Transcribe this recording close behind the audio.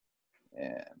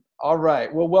And all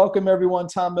right, well, welcome everyone.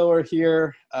 Tom Miller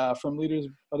here from Leaders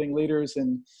Building Leaders,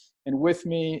 and with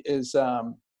me is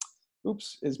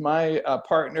my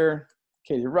partner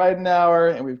Katie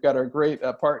Ridenauer, and we've got our great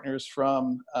partners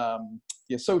from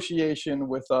the association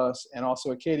with us, and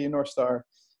also Acadia North Star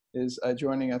is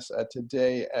joining us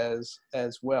today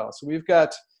as well. So we've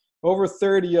got over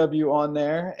 30 of you on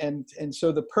there, and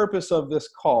so the purpose of this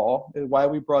call, why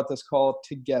we brought this call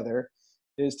together,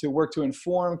 is to work to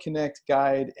inform, connect,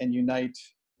 guide, and unite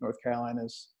North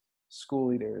Carolina's school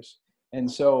leaders.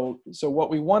 And so what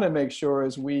we want to make sure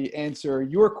is we answer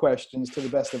your questions to the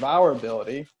best of our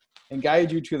ability and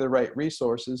guide you to the right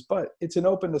resources, but it's an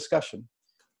open discussion.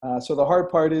 So the hard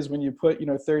part is when you put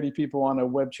 30 people on a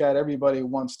web chat, everybody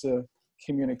wants to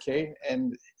communicate,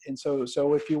 and so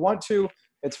if you want to,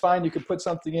 it's fine. You could put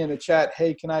something in a chat,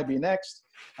 hey, can I be next?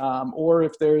 Or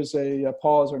if there's a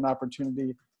pause or an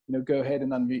opportunity, go ahead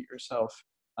and unmute yourself,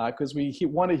 because we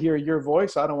want to hear your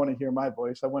voice. I don't want to hear my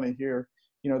voice. I want to hear,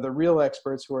 the real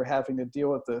experts who are having to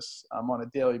deal with this on a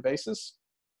daily basis.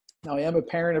 Now, I am a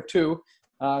parent of two,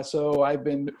 so I've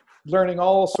been learning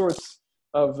all sorts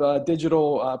of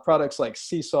digital products like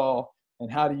Seesaw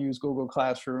and how to use Google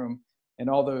Classroom and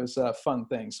all those fun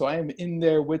things. So I am in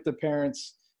there with the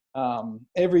parents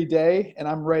every day, and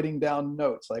I'm writing down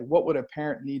notes, like what would a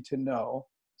parent need to know,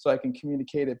 so I can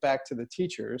communicate it back to the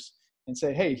teachers and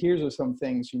say, hey, here's are some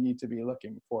things you need to be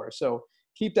looking for. So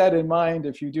keep that in mind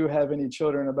if you do have any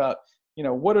children, about,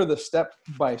 what are the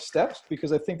step-by-steps,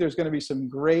 because I think there's going to be some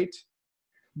great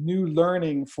new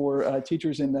learning for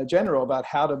teachers in general about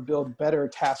how to build better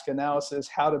task analysis,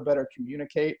 how to better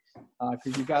communicate,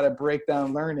 because you got to break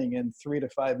down learning in 3 to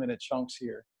 5 minute chunks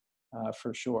here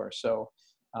for sure. So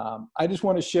I just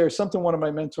want to share something one of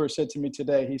my mentors said to me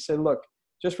today. He said, look,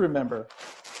 just remember,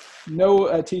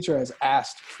 no teacher has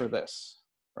asked for this,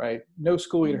 right? No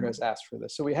school leader has asked for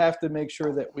this. So we have to make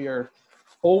sure that we are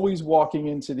always walking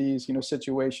into these,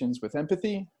 situations with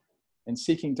empathy and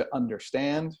seeking to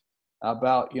understand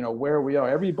about, where we are.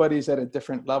 Everybody's at a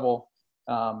different level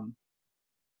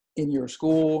in your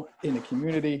school, in the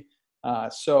community.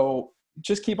 So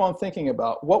just keep on thinking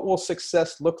about what will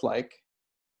success look like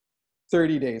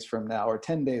 30 days from now or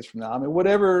 10 days from now. I mean,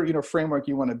 whatever, framework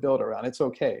you want to build around, it's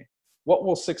okay. What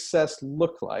will success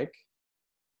look like?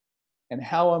 And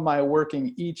how am I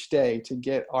working each day to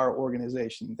get our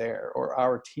organization there, or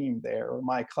our team there, or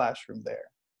my classroom there?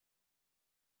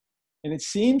 And it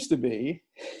seems to be,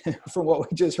 from what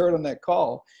we just heard on that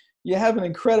call, you have an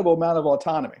incredible amount of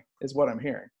autonomy, is what I'm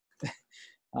hearing.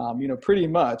 Pretty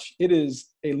much it is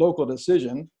a local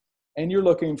decision, and you're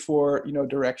looking for,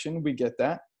 direction. We get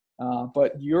that.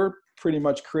 But you're pretty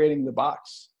much creating the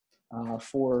box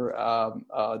for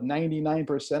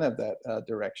 99% of that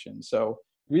direction. So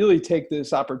really take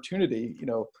this opportunity.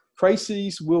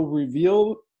 Crises will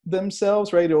reveal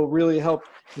themselves, right? It will really help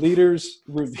leaders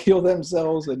reveal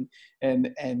themselves, and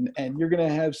you're going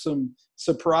to have some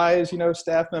surprise,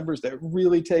 staff members that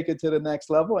really take it to the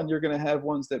next level, and you're going to have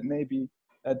ones that maybe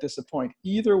disappoint.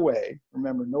 Either way,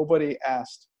 remember, nobody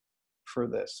asked for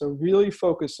this. So really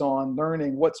focus on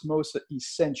learning what's most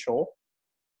essential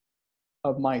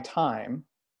of my time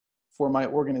for my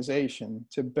organization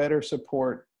to better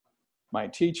support my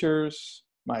teachers,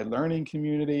 my learning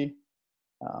community,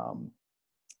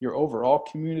 your overall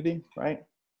community, right?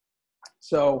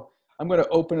 So I'm going to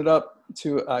open it up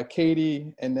to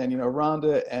Katie, and then,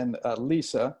 Rhonda and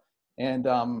Lisa. And,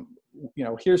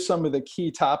 here's some of the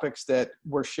key topics that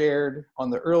were shared on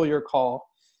the earlier call.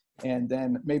 And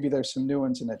then maybe there's some new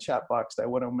ones in the chat box that I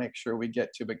want to make sure we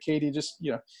get to. But Katie, just,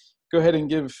 go ahead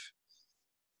and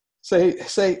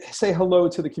say hello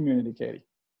to the community, Katie.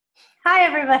 Hi,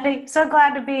 everybody. So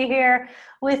glad to be here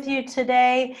with you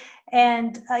today.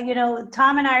 And,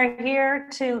 Tom and I are here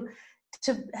to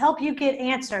help you get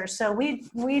answers. So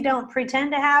we don't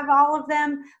pretend to have all of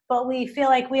them, but we feel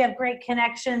like we have great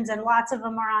connections, and lots of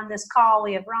them are on this call.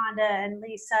 We have Rhonda and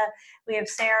Lisa. We have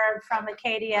Sarah from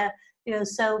Acadia.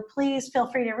 So please feel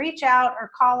free to reach out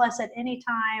or call us at any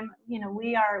time.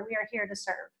 We are here to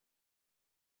serve.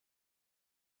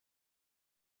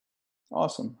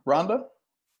 Awesome. Rhonda,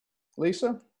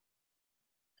 Lisa,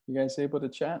 you guys able to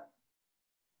chat?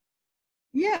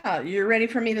 Yeah, you're ready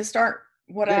for me to start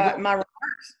my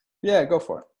remarks? Yeah, go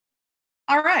for it.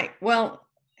 All right. Well,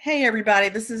 hey, everybody.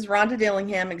 This is Rhonda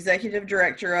Dillingham, Executive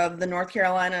Director of the North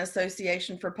Carolina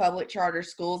Association for Public Charter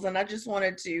Schools. And I just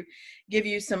wanted to give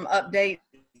you some updates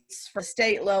from the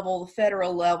state level, the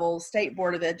federal level, State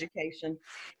Board of Education,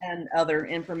 and other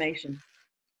information.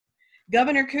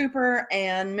 Governor Cooper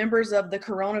and members of the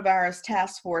coronavirus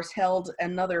task force held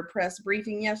another press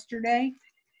briefing yesterday.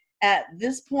 At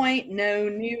this point, no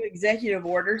new executive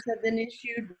orders have been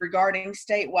issued regarding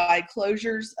statewide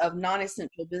closures of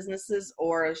non-essential businesses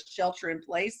or a shelter in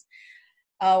place.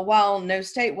 While no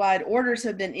statewide orders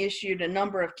have been issued, a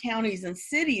number of counties and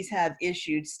cities have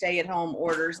issued stay-at-home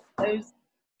orders. Those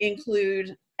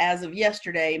include, as of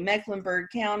yesterday, Mecklenburg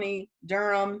County,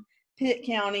 Durham, Pitt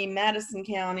County, Madison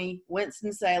County,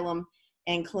 Winston-Salem,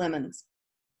 and Clemens.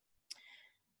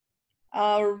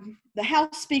 The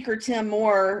House Speaker, Tim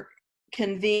Moore,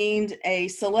 convened a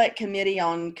select committee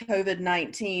on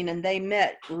COVID-19, and they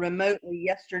met remotely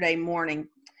yesterday morning.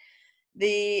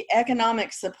 The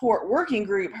Economic Support Working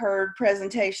Group heard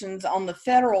presentations on the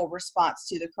federal response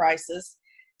to the crisis,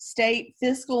 state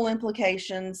fiscal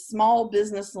implications, small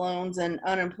business loans, and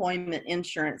unemployment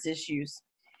insurance issues.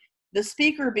 The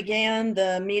speaker began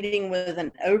the meeting with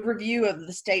an overview of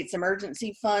the state's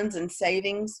emergency funds and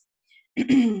savings,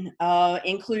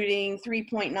 including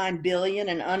 $3.9 billion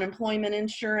in unemployment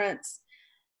insurance,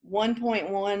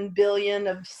 $1.1 billion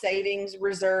of savings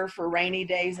reserved for rainy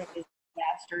days and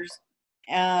disasters,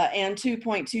 and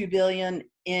 $2.2 billion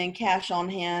in cash on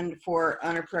hand for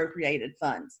unappropriated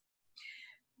funds.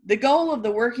 The goal of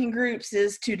the working groups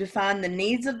is to define the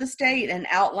needs of the state and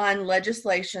outline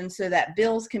legislation so that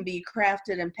bills can be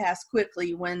crafted and passed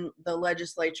quickly when the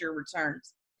legislature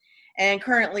returns. And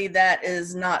currently that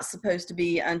is not supposed to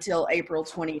be until April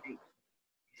 28th.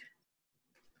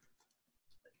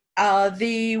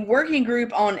 The working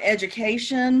group on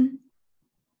education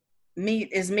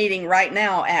is meeting right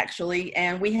now, actually,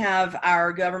 and we have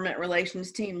our government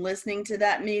relations team listening to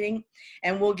that meeting,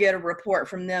 and we'll get a report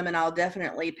from them, and I'll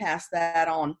definitely pass that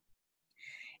on.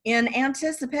 In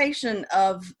anticipation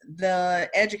of the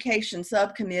education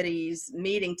subcommittee's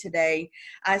meeting today,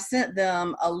 I sent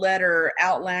them a letter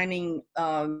outlining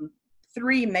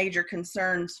 3 major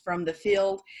concerns from the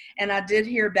field, and I did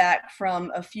hear back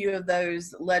from a few of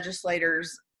those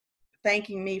legislators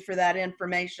thanking me for that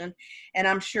information, and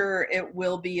I'm sure it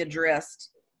will be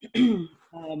addressed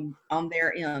on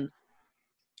their end.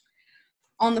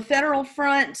 On the federal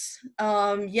front,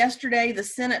 yesterday the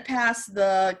Senate passed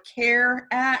the CARE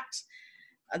Act.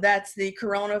 That's the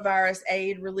Coronavirus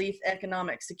Aid, Relief,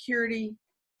 Economic Security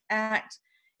Act.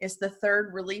 It's the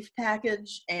 3rd relief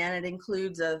package, and it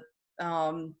includes a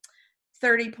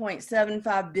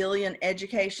 $30.75 billion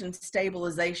education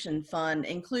stabilization fund,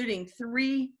 including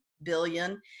 $3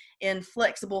 billion in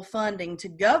flexible funding to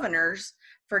governors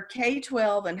for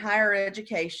K-12 and higher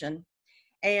education,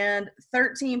 and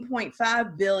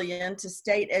 $13.5 billion to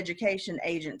state education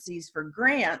agencies for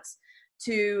grants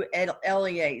to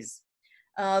LEAs.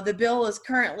 The bill is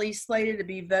currently slated to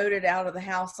be voted out of the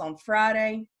House on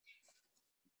Friday.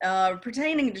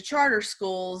 Pertaining to charter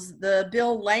schools, the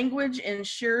bill language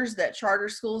ensures that charter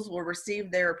schools will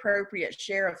receive their appropriate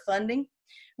share of funding,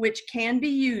 which can be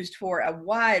used for a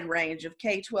wide range of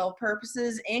K-12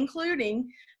 purposes,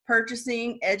 including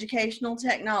purchasing educational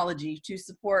technology to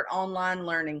support online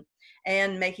learning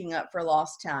and making up for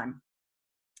lost time.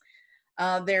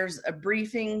 There's a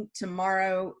briefing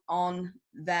tomorrow on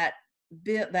that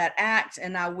act,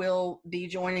 and I will be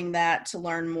joining that to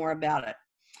learn more about it.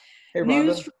 Hey,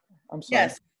 Rhonda, I'm sorry.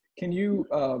 Yes. Can you,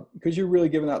 because you're really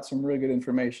giving out some really good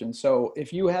information. So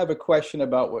if you have a question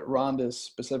about what Rhonda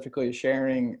specifically is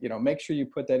sharing, make sure you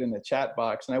put that in the chat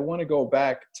box. And I want to go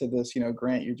back to this,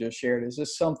 grant you just shared. Is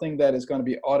this something that is going to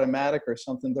be automatic or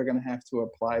something they're going to have to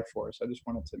apply for? So I just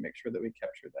wanted to make sure that we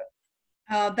captured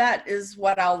that. That is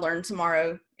what I'll learn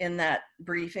tomorrow in that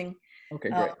briefing. Okay,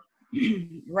 great.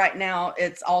 Right now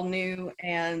it's all new,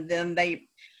 and then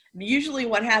usually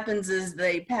what happens is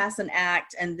they pass an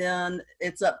act, and then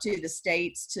it's up to the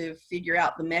states to figure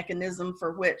out the mechanism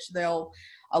for which they'll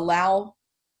allow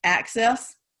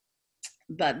access.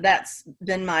 But that's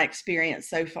been my experience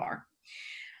so far.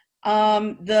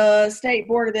 The State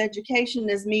Board of Education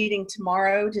is meeting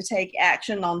tomorrow to take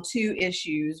action on 2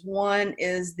 issues. One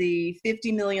is the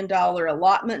 $50 million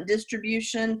allotment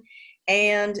distribution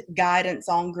and guidance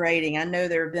on grading. I know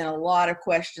there have been a lot of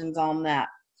questions on that.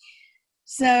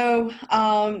 So,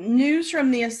 news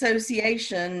from the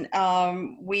association,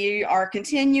 we are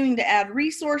continuing to add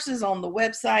resources on the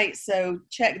website, so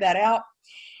check that out.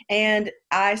 And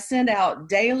I send out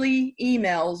daily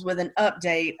emails with an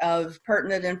update of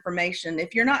pertinent information.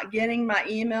 If you're not getting my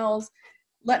emails,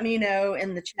 let me know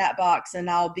in the chat box, and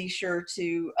I'll be sure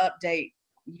to update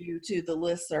you to the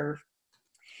listserv.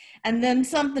 And then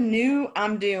something new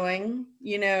I'm doing,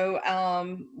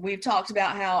 we've talked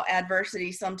about how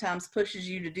adversity sometimes pushes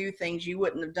you to do things you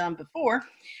wouldn't have done before.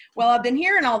 Well, I've been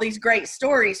hearing all these great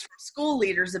stories from school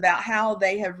leaders about how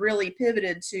they have really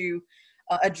pivoted to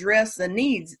address the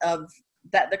needs of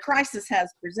that the crisis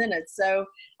has presented. So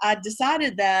I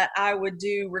decided that I would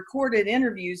do recorded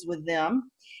interviews with them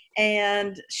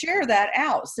and share that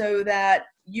out so that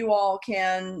you all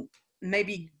can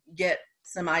maybe get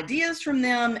some ideas from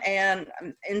them and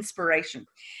inspiration.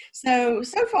 So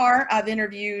far I've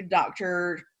interviewed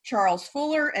Dr. Charles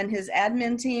Fuller and his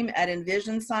admin team at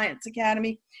Envision Science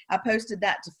Academy. I posted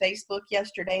that to Facebook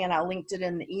yesterday and I linked it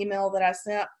in the email that I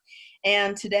sent.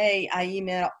 And today I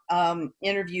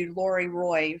interviewed Lori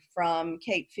Roy from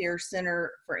Cape Fear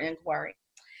Center for Inquiry.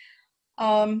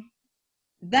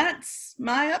 That's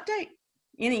my update.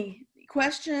 Any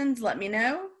questions, let me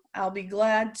know. I'll be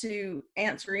glad to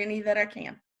answer any that I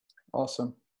can.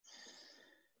 Awesome.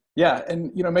 Yeah,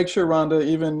 and make sure, Rhonda,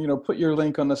 even put your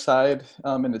link on the side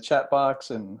in the chat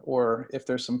box, or if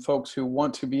there's some folks who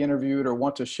want to be interviewed or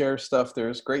want to share stuff,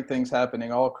 there's great things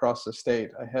happening all across the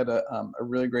state. I had a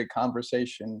really great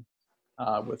conversation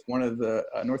with one of the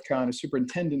North Carolina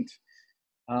superintendent.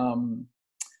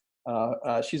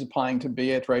 She's applying to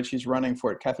be it, right? She's running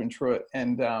for it, Catherine Truitt,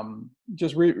 and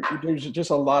there's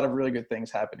just a lot of really good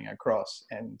things happening across,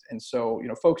 and so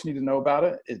folks need to know about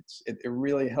it. It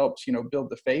really helps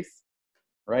build the faith,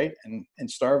 right,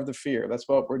 and starve the fear. That's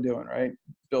what we're doing, right?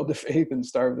 Build the faith and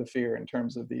starve the fear in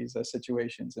terms of these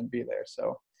situations, and be there.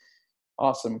 So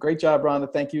awesome, great job,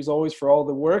 Rhonda. Thank you as always for all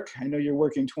the work. I know you're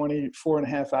working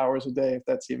 24.5 hours a day, if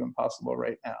that's even possible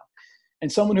right now.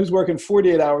 And someone who's working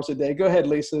 48 hours a day. Go ahead,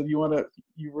 Lisa.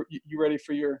 You ready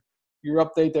for your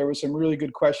update? There were some really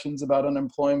good questions about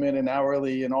unemployment and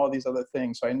hourly and all these other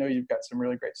things. So I know you've got some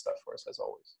really great stuff for us, as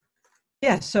always.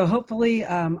 Yeah, so hopefully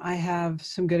I have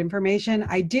some good information.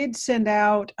 I did send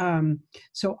out,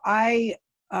 so I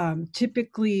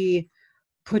typically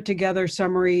put together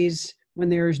summaries when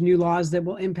there's new laws that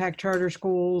will impact charter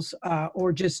schools,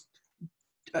 or just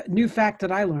a new fact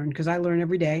that I learned, because I learn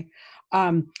every day.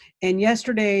 And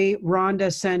yesterday,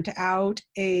 Rhonda sent out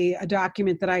a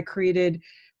document that I created,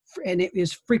 and it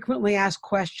is frequently asked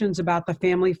questions about the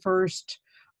Family First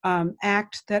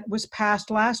Act that was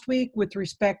passed last week with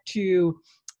respect to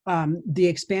the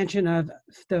expansion of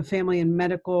the family and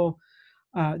medical,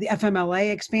 the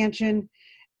FMLA expansion,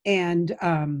 and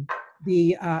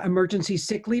the emergency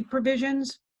sick leave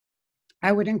provisions.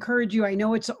 I would encourage you, I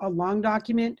know it's a long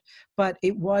document, but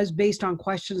it was based on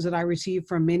questions that I received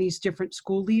from many different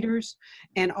school leaders,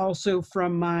 and also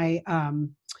from my,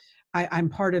 I'm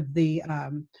part of the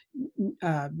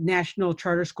National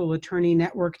Charter School Attorney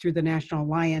Network through the National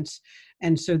Alliance.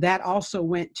 And so that also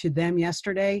went to them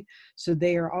yesterday. So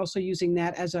they are also using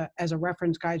that as a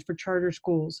reference guide for charter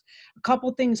schools. A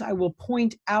couple things I will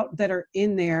point out that are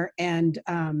in there, and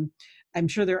I'm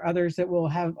sure there are others that will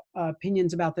have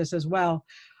opinions about this as well.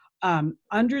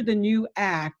 Under the new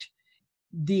act,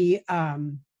 the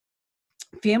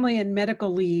family and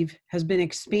medical leave has been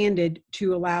expanded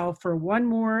to allow for one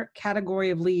more category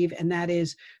of leave, and that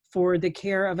is for the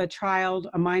care of a child,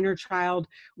 a minor child,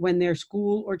 when their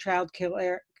school or child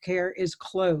care is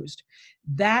closed.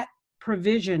 That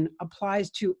provision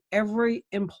applies to every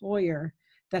employer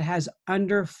that has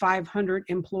under 500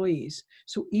 employees.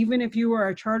 So even if you are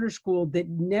a charter school that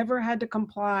never had to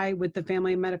comply with the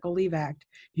Family and Medical Leave Act,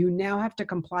 you now have to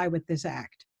comply with this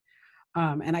act.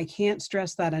 And I can't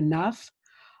stress that enough.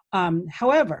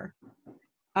 However,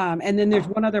 and then there's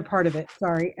one other part of it,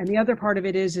 sorry. And the other part of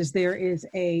it is there is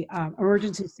a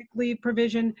emergency sick leave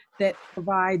provision that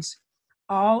provides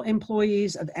all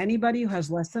employees of anybody who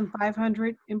has less than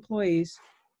 500 employees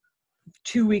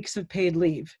 2 weeks of paid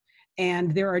leave.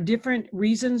 And there are different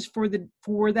reasons for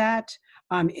that,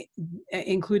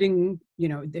 including,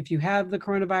 if you have the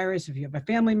coronavirus, if you have a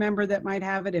family member that might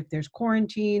have it, if there's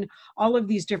quarantine, all of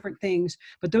these different things.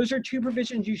 But those are two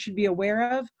provisions you should be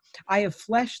aware of. I have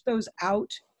fleshed those out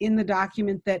in the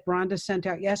document that Rhonda sent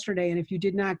out yesterday. And if you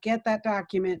did not get that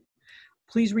document,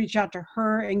 please reach out to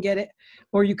her and get it,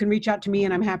 or you can reach out to me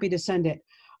and I'm happy to send it.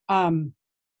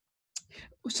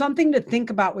 Something to think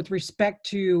about with respect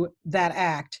to that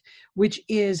act, which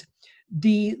is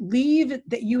the leave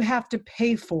that you have to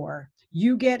pay for,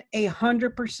 you get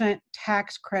 100%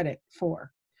 tax credit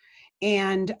for.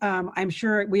 And I'm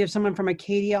sure we have someone from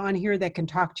Acadia on here that can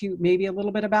talk to you maybe a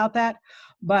little bit about that,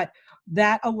 but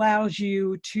that allows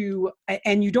you to,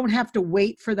 and you don't have to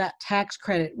wait for that tax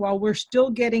credit. While we're still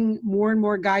getting more and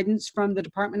more guidance from the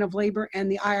Department of Labor and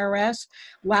the IRS,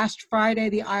 last Friday,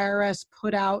 the IRS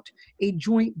put out a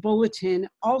joint bulletin,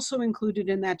 also included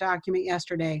in that document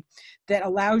yesterday, that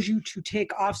allows you to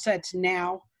take offsets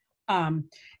now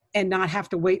and not have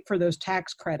to wait for those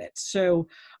tax credits. So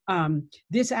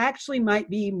this actually might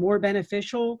be more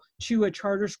beneficial to a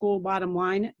charter school bottom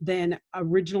line than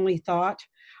originally thought.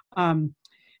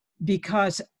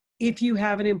 because if you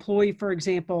have an employee, for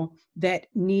example, that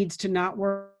needs to not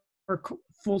work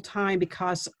full time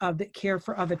because of the care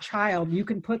of a child, you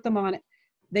can put them on,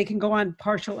 they can go on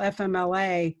partial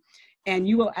FMLA, and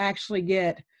you will actually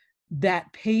get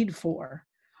that paid for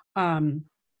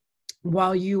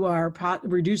while you are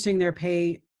reducing their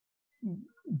pay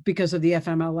because of the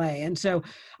FMLA. And so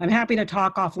I'm happy to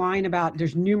talk offline about,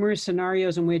 there's numerous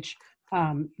scenarios in which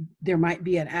there might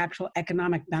be an actual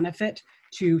economic benefit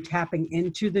to tapping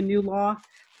into the new law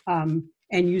and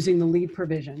using the leave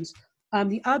provisions.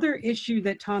 The other issue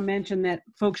that Tom mentioned that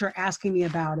folks are asking me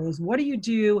about is, what do you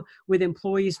do with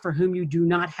employees for whom you do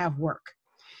not have work?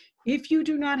 If you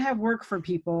do not have work for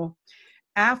people,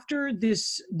 after the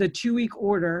 2-week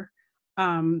order,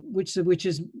 which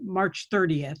is March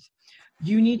 30th,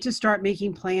 you need to start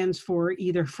making plans for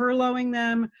either furloughing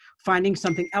them, finding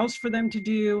something else for them to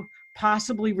do,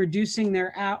 possibly reducing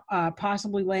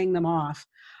possibly laying them off,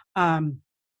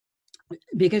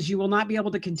 because you will not be able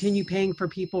to continue paying for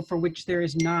people for which there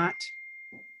is not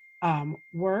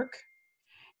work.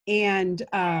 And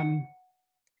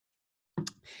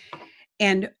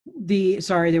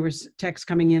sorry, there was text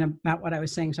coming in about what I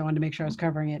was saying, so I wanted to make sure I was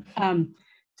covering it.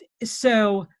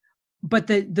 But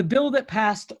the bill that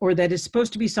passed, or that is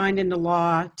supposed to be signed into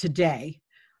law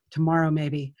tomorrow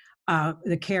maybe,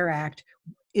 the CARE Act,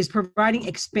 is providing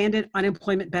expanded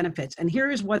unemployment benefits. And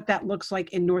here is what that looks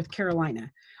like in North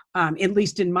Carolina, at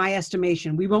least in my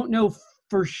estimation. We won't know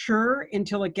for sure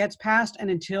until it gets passed and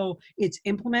until it's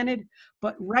implemented.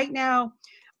 But right now,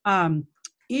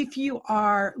 if you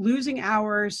are losing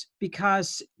hours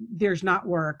because there's not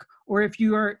work, or if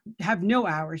you have no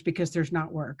hours because there's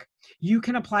not work, you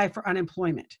can apply for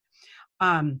unemployment.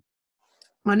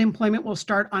 Unemployment will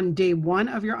start on day 1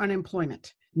 of your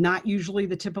unemployment, not usually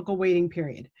the typical waiting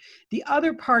period. The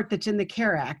other part that's in the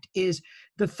CARE Act is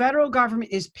the federal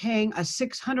government is paying a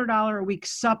 $600 a week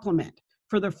supplement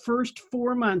for the first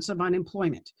 4 months of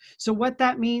unemployment. So what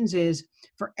that means is,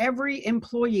 for every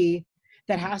employee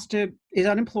that is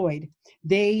unemployed,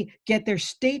 they get their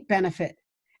state benefit.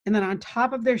 And then on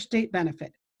top of their state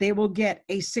benefit, they will get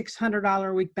a $600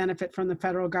 a week benefit from the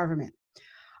federal government.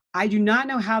 I do not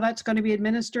know how that's going to be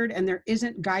administered, and there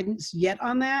isn't guidance yet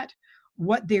on that.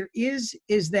 What there is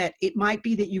that it might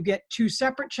be that you get 2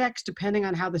 separate checks depending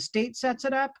on how the state sets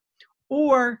it up,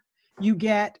 or you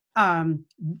get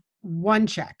 1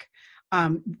 check.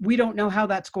 We don't know how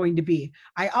that's going to be.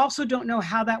 I also don't know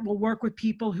how that will work with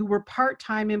people who were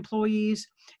part-time employees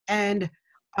and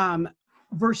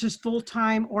versus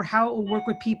full-time, or how it will work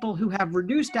with people who have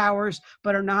reduced hours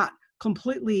but are not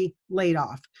completely laid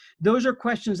off. Those are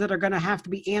questions that are going to have to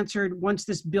be answered once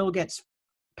this bill gets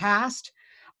passed.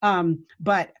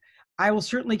 But I will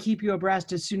certainly keep you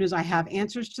abreast as soon as I have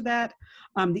answers to that.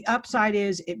 The upside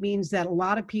is it means that a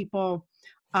lot of people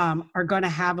are going to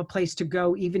have a place to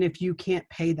go even if you can't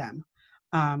pay them,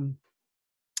 and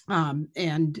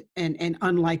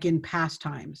unlike in past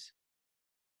times.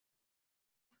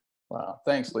 Wow,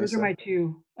 thanks, Lisa. Those are my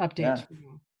 2 updates. Yeah.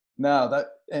 Now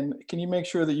and can you make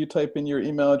sure that you type in your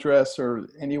email address, or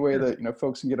any way that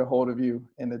folks can get a hold of you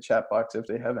in the chat box if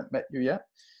they haven't met you yet?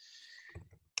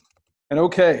 And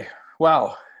okay,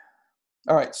 wow.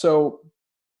 All right, so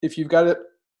if you've got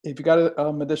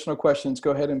additional questions,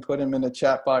 go ahead and put them in the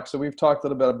chat box. So we've talked a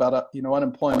little bit about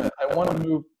unemployment. I want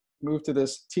to move to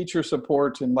this teacher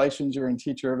support and licensure and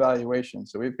teacher evaluation.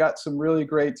 So we've got some really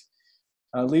great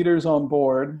leaders on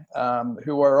board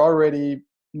who are already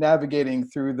navigating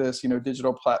through this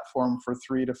digital platform for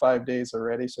 3 to 5 days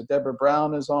already. So Deborah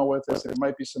Brown is on with us. There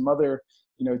might be some other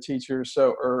teachers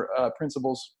or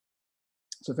principals.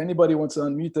 So if anybody wants to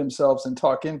unmute themselves and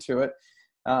talk into it,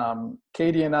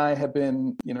 Katie and I have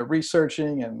been,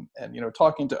 researching and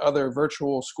talking to other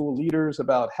virtual school leaders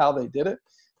about how they did it.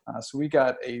 So we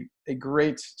got a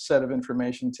great set of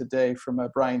information today from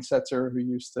Brian Setzer, who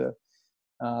used to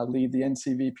lead the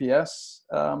NCVPS,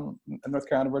 North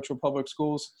Carolina Virtual Public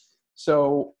Schools.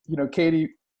 So, Katie,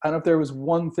 I don't know if there was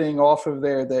one thing off of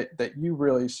there that you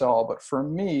really saw, but for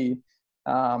me,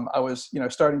 I was,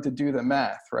 starting to do the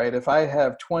math, right? If I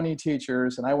have 20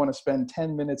 teachers and I want to spend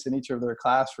 10 minutes in each of their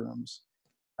classrooms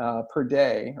per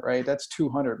day, right? That's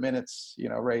 200 minutes,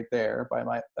 right there by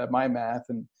my math.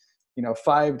 And,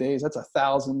 5 days, that's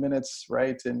 1,000 minutes,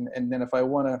 right? And then if I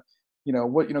want to,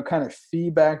 what, kind of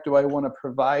feedback do I want to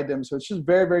provide them? So it's just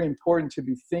very, very important to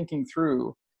be thinking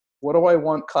through, what do I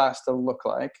want class to look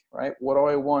like, right? What do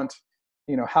I want,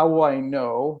 how will I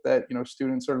know that,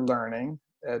 students are learning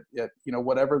at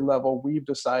whatever level we've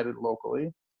decided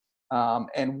locally,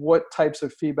 and what types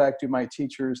of feedback do my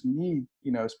teachers need,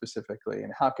 specifically,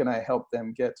 and how can I help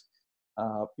them get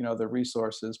the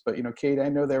resources. But, Kate, I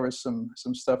know there was some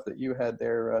stuff that you had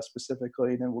there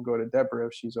specifically, and then we'll go to Deborah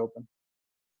if she's open.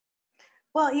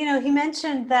 Well, he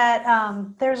mentioned that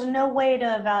there's no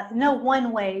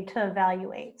one way to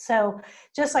evaluate. So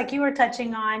just like you were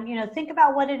touching on, think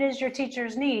about what it is your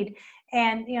teachers need.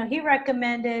 And, he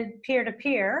recommended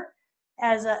peer-to-peer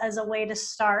as a way to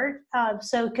start.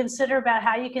 So consider about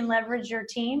how you can leverage your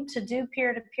team to do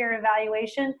peer-to-peer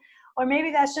evaluation, or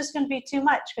maybe that's just going to be too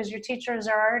much because your teachers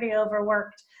are already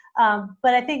overworked.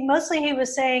 But I think mostly he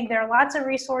was saying there are lots of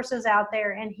resources out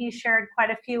there, and he shared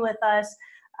quite a few with us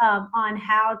on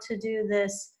how to do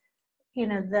this,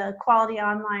 the quality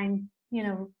online,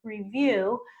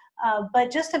 review.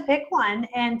 But just to pick one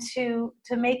and to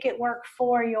make it work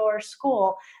for your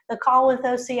school. The call with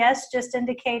OCS just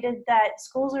indicated that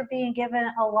schools are being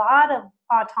given a lot of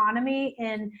autonomy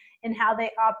in how they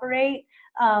operate.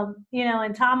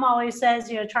 And Tom always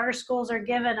says, charter schools are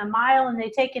given a mile and they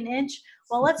take an inch.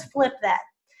 Well, let's flip that,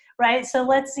 right? So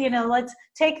let's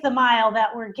take the mile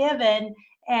that we're given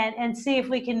and see if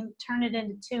we can turn it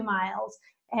into 2 miles.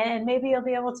 And maybe you'll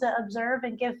be able to observe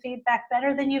and give feedback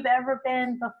better than you've ever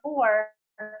been before.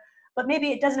 But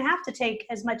maybe it doesn't have to take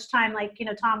as much time like,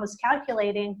 Tom was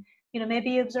calculating.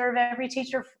 Maybe you observe every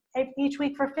teacher each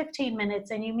week for 15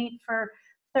 minutes and you meet for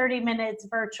 30 minutes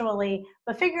virtually.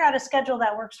 But figure out a schedule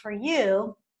that works for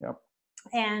you. Yep.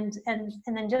 And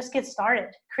then just get started.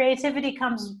 Creativity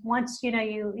comes once,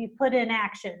 you put in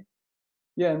action.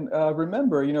 Yeah, and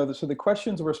remember, so the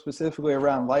questions were specifically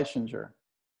around licensure.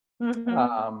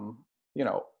 Mm-hmm.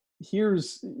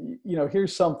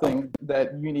 Here's something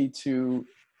that you need to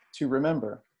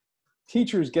remember.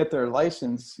 Teachers get their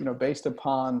license, based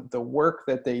upon the work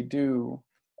that they do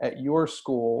at your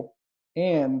school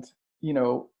and,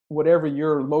 whatever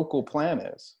your local plan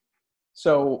is.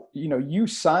 So, you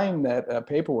sign that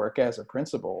paperwork as a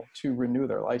principal to renew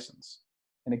their license,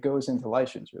 and it goes into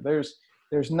licensure.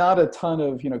 There's not a ton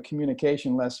of,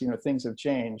 communication unless, things have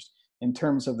changed in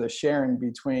terms of the sharing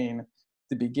between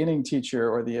the beginning teacher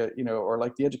or the, or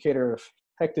like the educator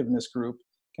effectiveness group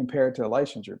compared to a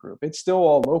licensure group. It's still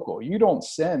all local. You don't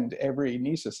send every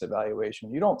NESIS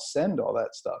evaluation. You don't send all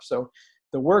that stuff. So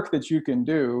the work that you can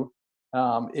do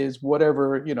is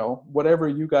whatever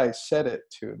you guys set it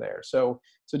to there. So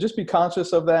just be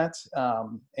conscious of that,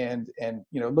 and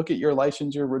look at your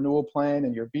licensure renewal plan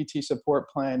and your BT support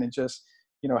plan, and just,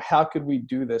 how could we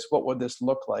do this? What would this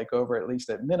look like over at least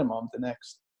at minimum the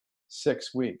next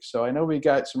 6 weeks? So I know we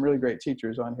got some really great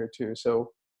teachers on here too.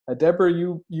 So Deborah,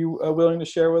 you willing to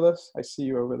share with us? I see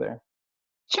you over there.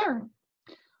 Sure.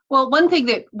 Well, one thing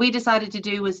that we decided to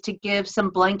do was to give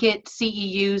some blanket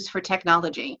CEUs for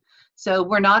technology. So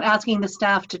we're not asking the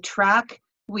staff to track.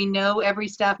 We know every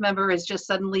staff member has just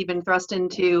suddenly been thrust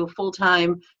into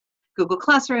full-time Google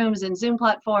Classrooms and Zoom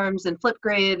platforms and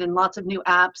Flipgrid and lots of new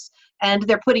apps, and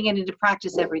they're putting it into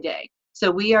practice every day.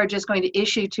 So we are just going to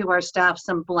issue to our staff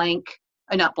some blanket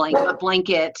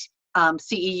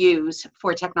CEUs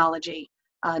for technology.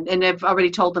 And I've already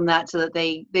told them that so that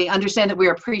they understand that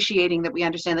we're appreciating that we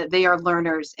understand that they are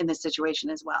learners in this situation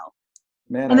as well.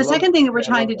 Man, and the second thing that we're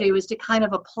trying to do is to kind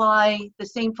of apply the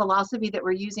same philosophy that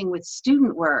we're using with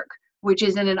student work, which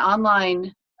is in an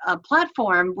online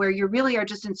platform where you really are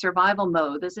just in survival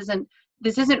mode. This isn't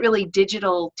really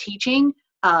digital teaching.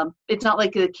 It's not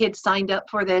like the kids signed up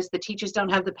for this. The teachers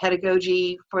don't have the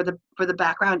pedagogy for the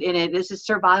background in it. This is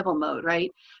survival mode,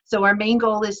 right? So our main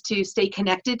goal is to stay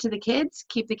connected to the kids,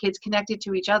 keep the kids connected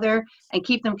to each other, and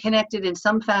keep them connected in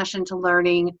some fashion to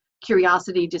learning,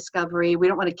 curiosity, discovery. We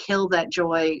don't want to kill that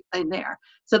joy in there.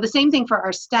 So the same thing for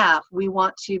our staff. We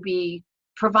want to be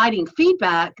providing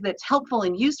feedback that's helpful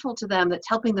and useful to them, that's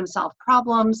helping them solve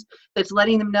problems, that's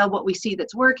letting them know what we see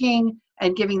that's working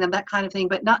and giving them that kind of thing,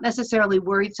 but not necessarily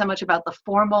worried so much about the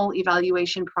formal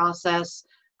evaluation process,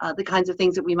 the kinds of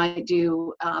things that we might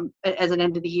do as an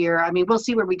end of the year. I mean, we'll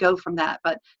see where we go from that,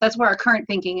 but that's where our current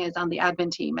thinking is on the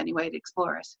admin team anyway, to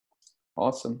explore us.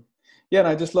 Awesome. Yeah, and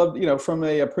I just love, from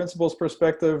a principal's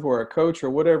perspective or a coach or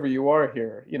whatever you are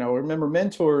here, remember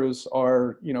mentors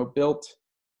are, built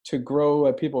to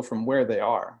grow people from where they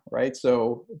are, right?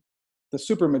 So the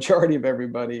super majority of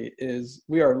everybody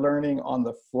we are learning on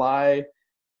the fly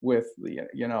with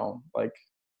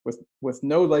with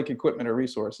no equipment or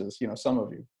resources, some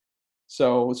of you.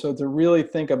 So to really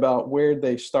think about where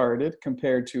they started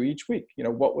compared to each week,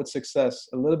 what would a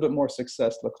little bit more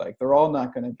success look like? They're all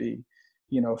not going to be,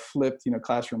 flipped,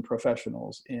 classroom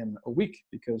professionals in a week,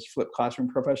 because flipped classroom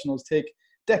professionals take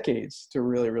decades to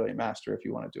really, really master if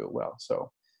you want to do it well.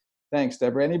 So thanks,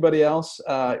 Deborah. Anybody else,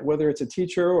 whether it's a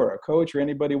teacher or a coach or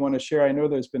anybody want to share? I know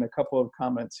there's been a couple of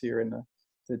comments here in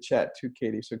the chat too,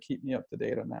 Katie. So keep me up to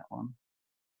date on that one.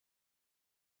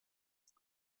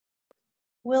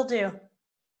 Will do.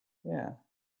 Yeah.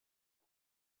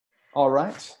 All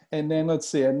right, and then let's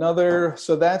see another.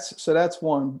 So that's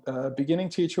one. Beginning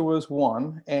teacher was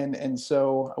one, and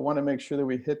so I want to make sure that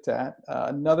we hit that.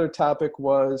 Another topic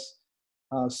was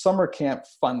summer camp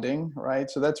funding,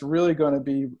 right? So that's really going to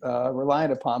be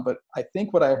reliant upon. But I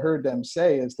think what I heard them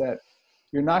say is that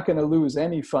you're not going to lose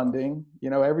any funding. You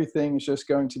know, everything is just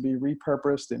going to be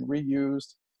repurposed and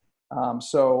reused.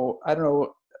 So I don't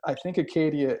know. I think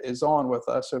Acadia is on with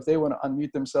us. So if they want to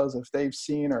unmute themselves, if they've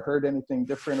seen or heard anything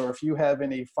different, or if you have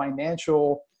any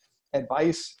financial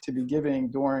advice to be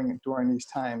giving during these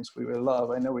times, we would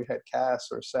love. I know we had Cass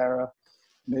or Sarah,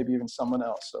 maybe even someone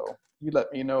else. So you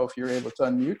let me know if you're able to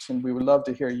unmute, and we would love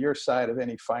to hear your side of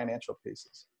any financial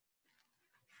pieces.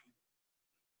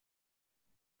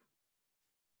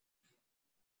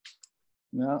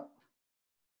 No.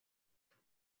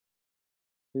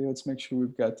 Okay, let's make sure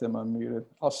we've got them unmuted.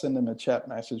 I'll send them a chat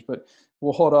message, but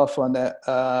we'll hold off on that.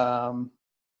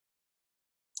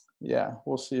 Yeah,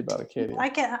 we'll see about Acadia.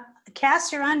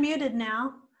 Cass, you're unmuted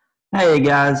now. Hey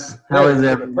guys, how is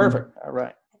everyone? Perfect. All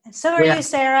right. And so are you,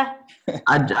 Sarah.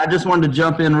 I just wanted to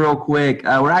jump in real quick.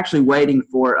 We're actually waiting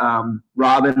for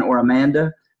Robin or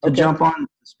Amanda to jump on to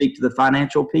speak to the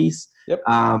financial piece. Yep.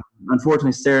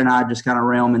 Unfortunately, Sarah and I just kind of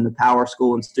realm in the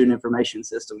Powerschool and student information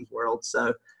systems world,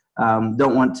 so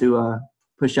don't want to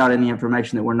push out any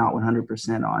information that we're not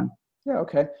 100% on. Yeah,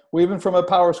 okay. Well, even from a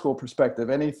Powerschool perspective,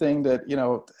 anything that, you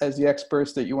know, as the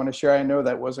experts that you want to share, I know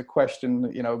that was a question,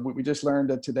 you know, we just learned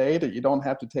that today that you don't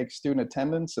have to take student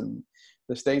attendance, and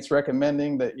the state's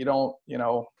recommending that you don't, you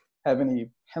know, have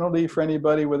any penalty for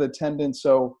anybody with attendance.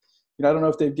 So, you know, I don't know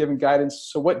if they've given guidance.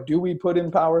 So what do we put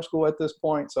in Powerschool at this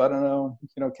point? So I don't know,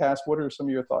 you know, Cass, what are some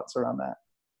of your thoughts around that?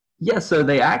 Yeah, so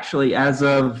they actually, as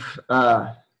of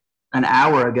an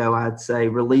hour ago, I'd say,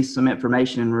 released some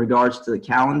information in regards to the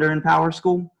calendar in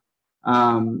Powerschool.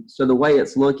 So the way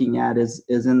it's looking at is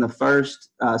in the first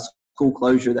school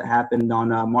closure that happened on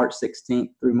March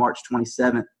 16th through March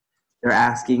 27th, they're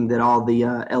asking that all the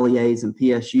LEAs and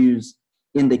PSUs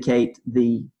indicate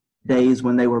the days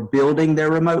when they were building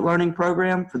their remote learning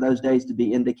program, for those days to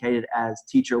be indicated as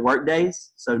teacher work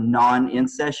days, so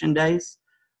non-in-session days.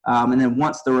 And then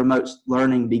once the remote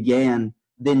learning began,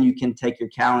 then you can take your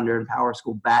calendar in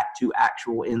Powerschool back to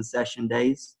actual in-session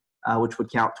days, which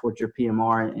would count towards your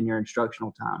PMR and your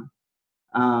instructional time.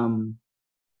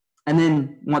 And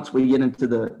then once we get into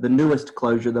the newest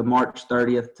closure, the March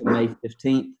 30th to May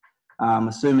 15th,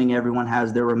 assuming everyone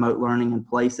has their remote learning in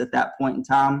place at that point in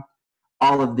time,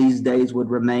 all of these days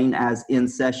would remain as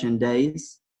in-session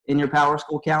days in your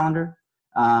Powerschool calendar.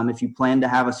 If you plan to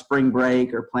have a spring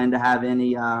break or plan to have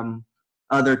any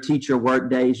other teacher work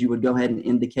days, you would go ahead and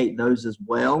indicate those as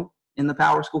well in the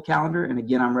Powerschool calendar. And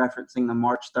again, I'm referencing the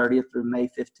March 30th through May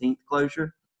 15th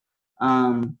closure.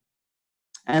 And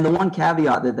the one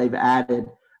caveat that they've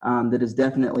added that is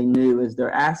definitely new is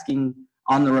they're asking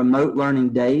on the remote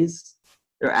learning days,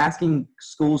 they're asking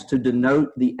schools to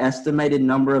denote the estimated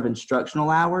number of instructional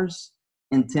hours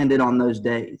intended on those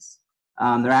days.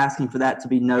 They're asking for that to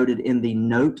be noted in the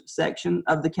note section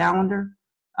of the calendar.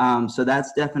 So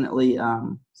that's definitely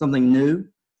something new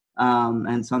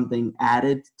and something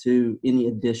added to any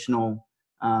additional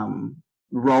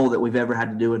role that we've ever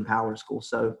had to do in Powerschool.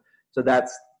 So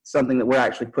that's something that we're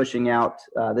actually pushing out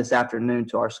this afternoon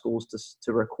to our schools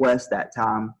to request that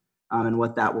time and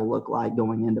what that will look like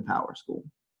going into Powerschool.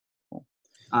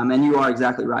 And you are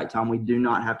exactly right, Tom. We do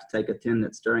not have to take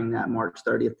attendance during that March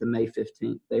 30th to May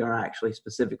 15th. They are actually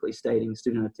specifically stating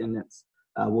student attendance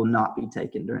will not be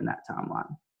taken during that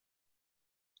timeline.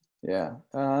 Yeah.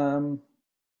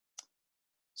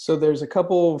 So there's a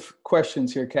couple of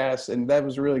questions here, Cass, and that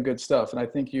was really good stuff. And I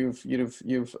think you've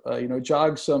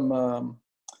jogged some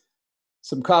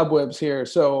cobwebs here.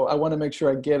 So I want to make sure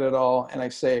I get it all and I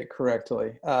say it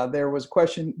correctly. There was a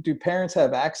question: do parents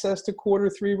have access to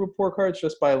Q3 report cards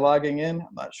just by logging in?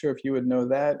 I'm not sure if you would know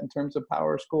that in terms of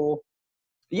Powerschool.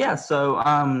 Yeah, so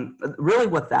really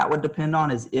what that would depend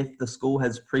on is if the school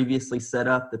has previously set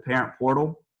up the parent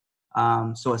portal.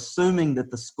 So assuming that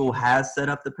the school has set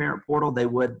up the parent portal, they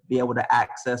would be able to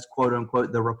access, quote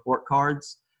unquote, the report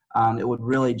cards. It would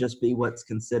really just be what's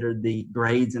considered the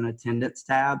grades and attendance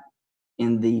tab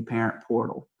in the parent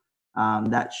portal.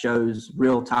 That shows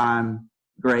real-time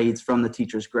grades from the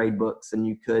teacher's grade books, and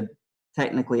you could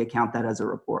technically account that as a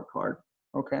report card.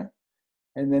 Okay.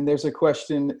 And then there's a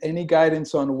question: any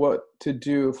guidance on what to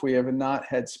do if we have not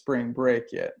had spring break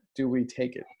yet? Do we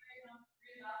take it?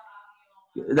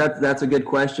 That's a good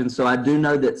question. So I do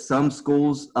know that some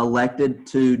schools elected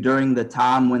to, during the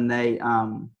time when they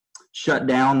shut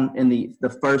down in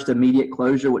the first immediate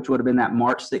closure, which would have been that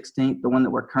March 16th, the one that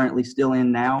we're currently still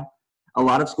in now. A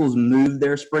lot of schools moved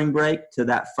their spring break to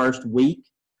that first week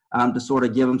to sort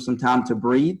of give them some time to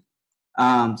breathe.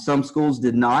 Some schools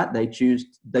did not. They chose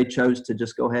to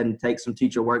just go ahead and take some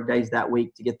teacher work days that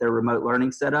week to get their remote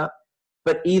learning set up.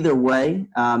 But either way,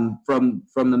 from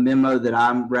the memo that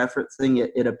I'm referencing,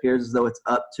 it appears as though it's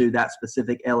up to that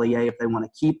specific LEA if they want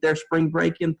to keep their spring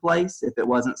break in place. If it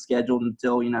wasn't scheduled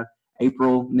until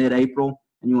mid-April,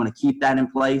 and you want to keep that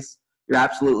in place, you're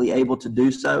absolutely able to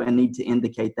do so, and need to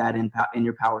indicate that in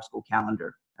your Powerschool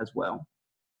calendar as well.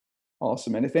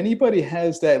 Awesome. And if anybody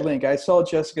has that link, I saw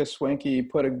Jessica Swanky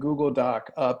put a Google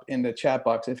Doc up in the chat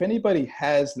box. If anybody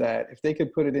has that, if they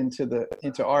could put it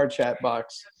into our chat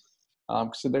box.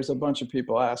 So there's a bunch of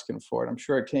people asking for it. I'm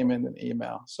sure it came in an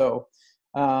email. So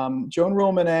Joan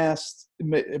Roman asked,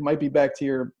 it might be back to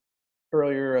your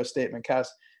earlier statement,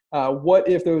 Cass, what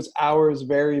if those hours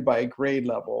vary by grade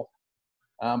level?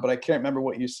 But I can't remember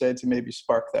what you said to maybe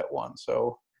spark that one.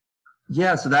 So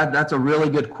yeah, so that's a really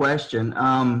good question.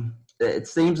 It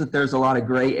seems that there's a lot of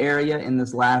gray area in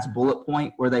this last bullet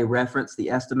point where they reference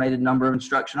the estimated number of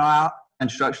instructional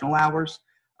hours.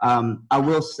 I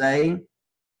will say,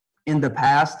 in the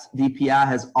past, DPI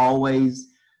has always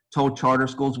told charter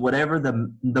schools, whatever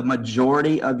the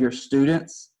majority of your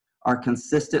students are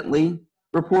consistently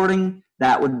reporting,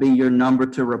 that would be your number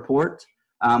to report.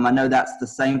 I know that's the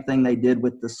same thing they did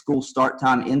with the school start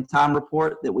time, end time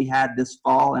report that we had this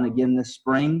fall and again this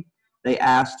spring. They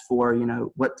asked for,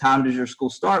 what time does your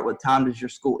school start? What time does your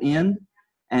school end?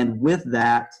 And with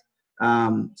that,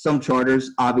 some charters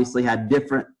obviously had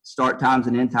different start times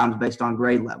and end times based on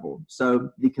grade level. So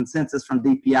the consensus from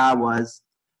DPI was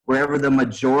wherever the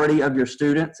majority of your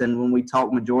students, and when we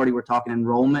talk majority, we're talking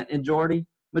enrollment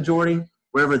majority,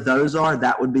 wherever those are,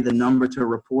 that would be the number to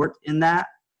report in that.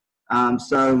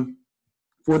 So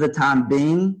for the time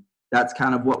being, that's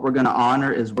kind of what we're going to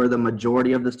honor, is where the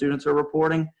majority of the students are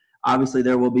reporting. Obviously,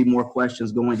 there will be more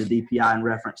questions going to DPI in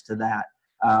reference to that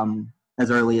as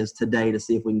early as today to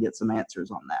see if we can get some answers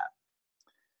on that.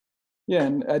 Yeah,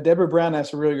 and Deborah Brown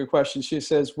asked a really good question. She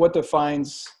says, what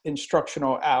defines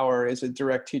instructional hour? Is it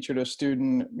direct teacher to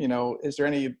student? Is there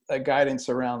any guidance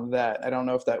around that? I don't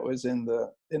know if that was in the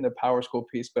Powerschool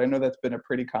piece, but I know that's been a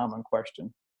pretty common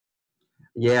question.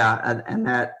 Yeah, and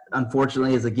that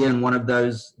unfortunately is, again, one of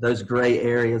those gray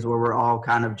areas where we're all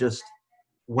kind of just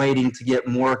waiting to get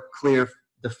more clear,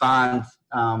 defined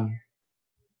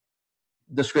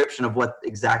description of what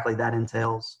exactly that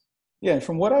entails. Yeah,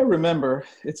 from what I remember,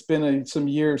 it's been some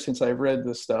years since I've read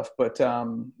this stuff, but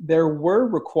there were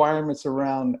requirements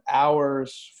around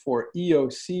hours for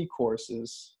EOC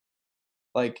courses,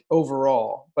 like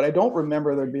overall, but I don't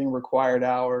remember there being required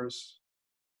hours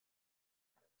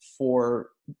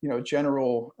for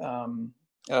general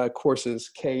courses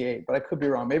K-8, but I could be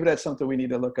wrong. Maybe that's something we need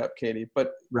to look up, Katie.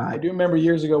 But right. I do remember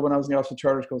years ago when I was in the Office of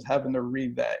Charter Schools having to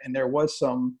read that, and there was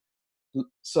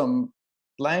some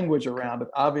language around it.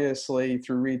 Obviously,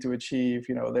 through Read to Achieve,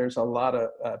 there's a lot of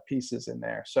pieces in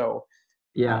there. So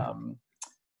yeah.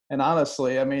 And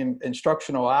honestly, I mean,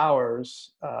 instructional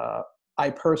hours, I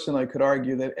personally could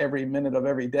argue that every minute of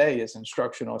every day is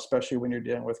instructional, especially when you're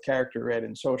dealing with character ed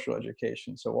and social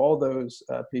education. So all those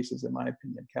pieces, in my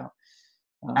opinion, count.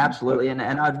 Absolutely, and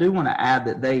I do want to add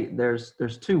that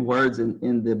there's two words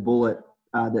in the bullet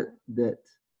that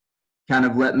kind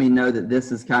of let me know that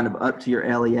this is kind of up to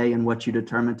your LEA and what you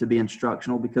determine to be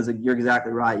instructional, because you're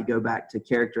exactly right. You go back to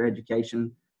character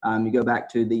education, you go back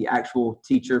to the actual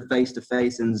teacher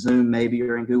face-to-face in Zoom maybe,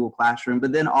 or in Google Classroom,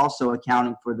 but then also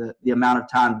accounting for the amount of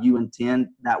time you intend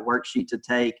that worksheet to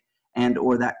take and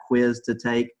or that quiz to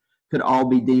take could all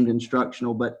be deemed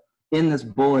instructional. But in this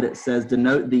bullet, it says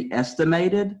denote the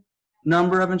estimated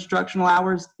number of instructional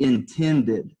hours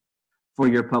intended for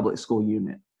your public school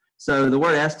unit. So the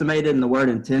word estimated and the word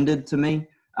intended to me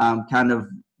kind of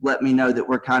let me know that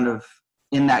we're kind of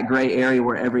in that gray area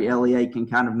where every LEA can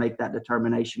kind of make that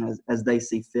determination as they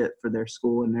see fit for their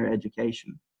school and their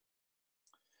education.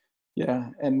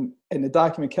 Yeah, and the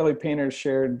document, Kelly Painter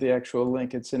shared the actual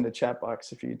link. It's in the chat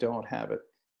box if you don't have it.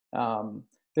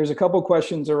 There's a couple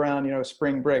questions around,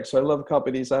 spring break. So I love a couple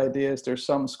of these ideas. There's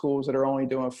some schools that are only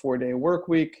doing a 4-day work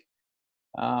week,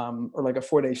 or like a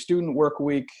 4-day student work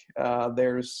week.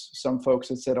 There's some folks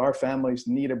that said our families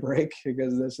need a break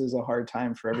because this is a hard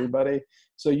time for everybody.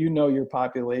 So your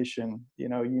population, you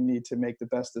need to make the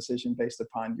best decision based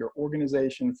upon your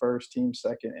organization first, team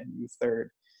second, and you third.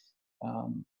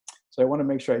 So I want to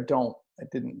make sure I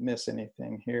didn't miss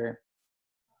anything here.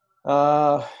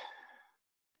 Tom,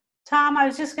 I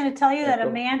was just going to tell you that Cool.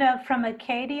 Amanda from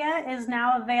Acadia is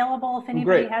now available if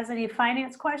anybody great. has any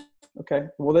finance questions. Okay,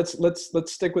 well,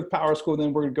 let's stick with Powerschool,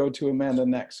 then we're gonna go to Amanda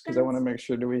next, because I want to make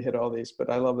sure that we hit all these, but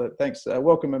I love that. Thanks.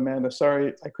 Welcome, Amanda.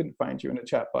 Sorry, I couldn't find you in the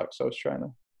chat box. I was trying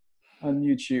to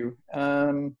unmute you.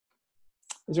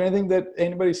 Is there anything that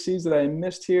anybody sees that I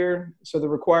missed here? So the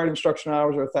required instruction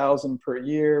hours are 1,000 per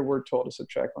year. We're told to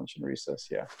subtract lunch and recess,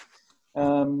 yeah.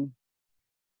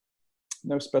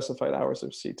 No specified hours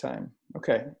of seat time.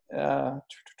 Okay.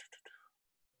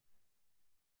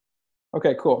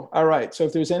 Okay, cool. All right. So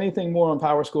if there's anything more on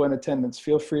Powerschool and attendance,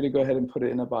 feel free to go ahead and put it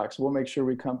in a box. We'll make sure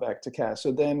we come back to Cass.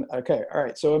 So then, okay. All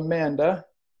right. So Amanda,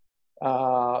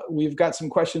 we've got some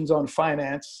questions on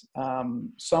finance.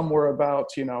 Some were about,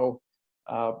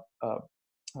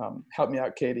 help me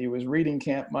out, Katie, it was reading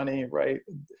camp money, right?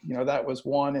 That was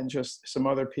one, and just some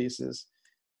other pieces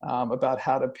about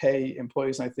how to pay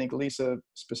employees. And I think Lisa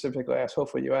specifically asked,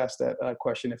 hopefully you asked that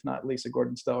question. If not, Lisa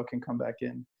Gordon-Stella can come back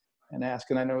in and ask.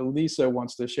 And I know Lisa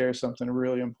wants to share something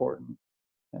really important.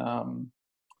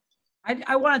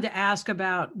 I wanted to ask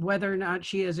about whether or not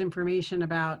she has information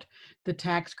about the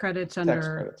tax credits under. Tax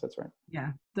credits, that's right.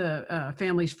 Yeah, the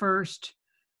Families First.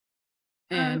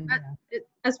 And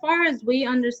as far as we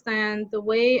understand, the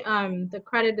way the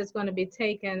credit is going to be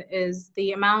taken is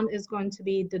the amount is going to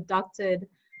be deducted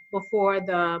before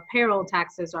the payroll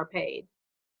taxes are paid.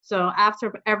 So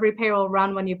after every payroll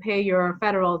run, when you pay your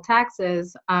federal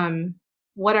taxes,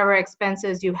 whatever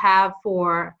expenses you have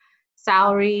for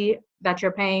salary that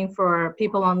you're paying for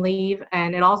people on leave,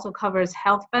 and it also covers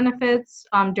health benefits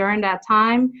during that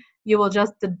time, you will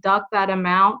just deduct that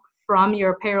amount from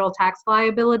your payroll tax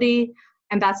liability,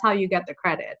 and that's how you get the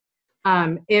credit.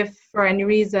 If for any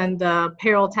reason the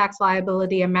payroll tax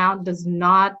liability amount does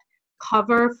not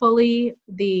cover fully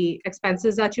the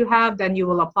expenses that you have, then you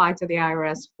will apply to the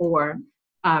IRS for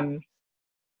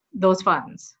those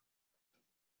funds.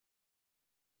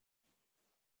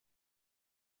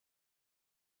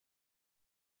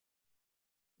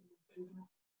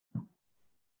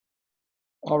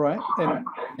 All right.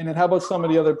 And then how about some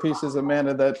of the other pieces,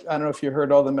 Amanda, that I don't know if you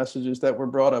heard all the messages that were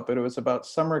brought up, but it was about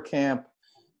summer camp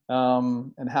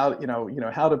and how,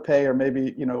 how to pay, or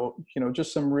maybe,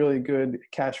 just some really good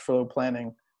cash flow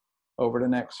planning over the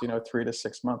next, 3 to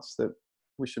 6 months that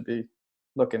we should be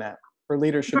looking at, or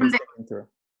leaders should be thinking through.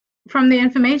 From the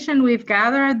information we've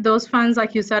gathered, those funds,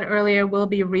 like you said earlier, will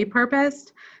be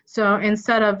repurposed. So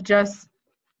instead of just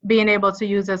being able to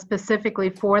use it specifically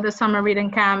for the summer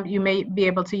reading camp, you may be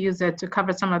able to use it to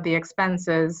cover some of the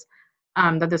expenses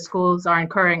that the schools are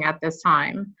incurring at this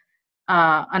time.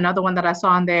 Another one that I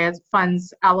saw in there is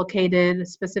funds allocated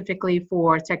specifically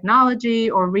for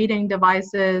technology or reading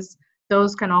devices.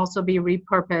 Those can also be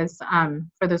repurposed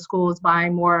for the schools,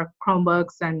 buying more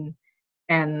Chromebooks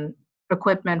and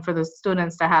equipment for the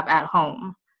students to have at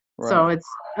home. Right. So it's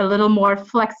a little more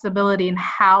flexibility in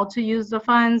how to use the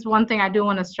funds. One thing I do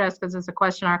want to stress, because it's a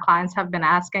question our clients have been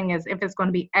asking, is if it's going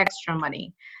to be extra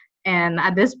money. And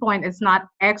at this point, it's not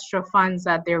extra funds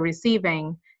that they're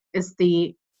receiving. It's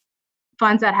the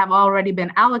funds that have already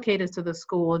been allocated to the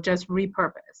school, just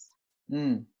repurposed.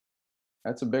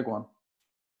 That's a big one.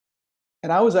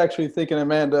 And I was actually thinking,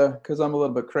 Amanda, because I'm a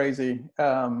little bit crazy,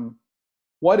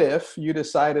 what if you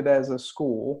decided as a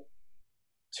school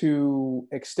to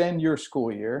extend your school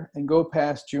year and go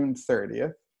past June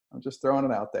 30th? I'm just throwing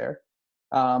it out there.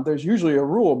 There's usually a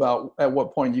rule about at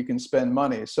what point you can spend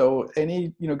money. So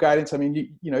any, guidance, I mean,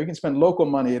 you can spend local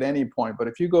money at any point, but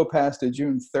if you go past the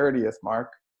June 30th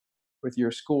mark with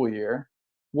your school year,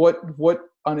 what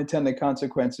unintended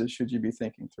consequences should you be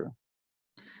thinking through?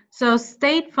 So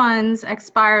state funds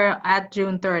expire at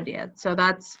June 30th. So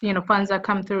that's, funds that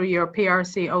come through your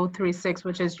PRC 036,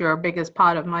 which is your biggest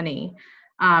pot of money.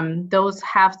 Those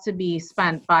have to be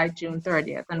spent by June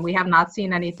 30th. And we have not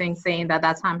seen anything saying that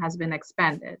that time has been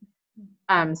expended.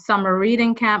 Summer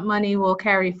reading camp money will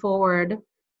carry forward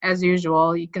as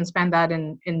usual. You can spend that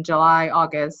in July,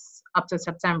 August, up to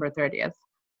September 30th.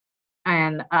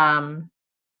 And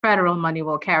federal money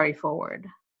will carry forward.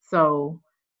 So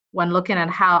when looking at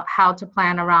how to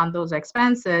plan around those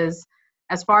expenses,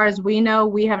 as far as we know,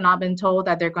 we have not been told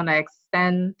that they're going to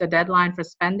extend the deadline for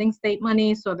spending state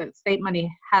money, so that state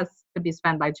money has to be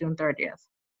spent by June 30th.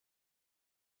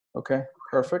 Okay,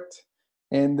 perfect.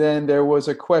 And then there was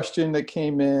a question that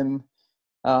came in.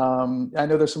 I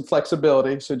know there's some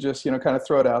flexibility, so just, kind of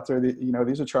throw it out there.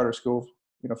 These are charter schools,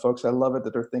 folks. I love it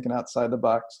that they're thinking outside the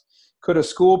box. Could a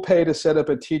school pay to set up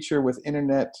a teacher with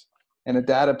internet and a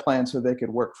data plan so they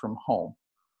could work from home?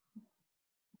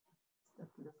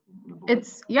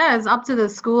 It's up to the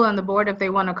school and the board if they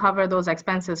want to cover those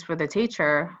expenses for the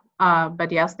teacher.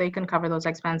 But yes, they can cover those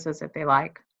expenses if they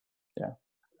like.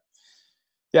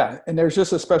 Yeah, and there's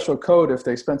just a special code if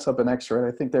they spend something extra.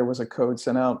 I think there was a code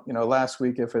sent out, last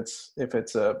week. If it's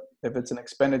an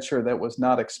expenditure that was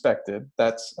not expected,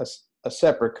 that's a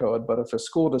separate code. But if a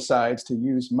school decides to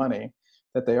use money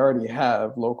that they already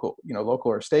have, local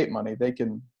or state money, they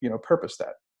can purpose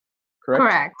that. Correct.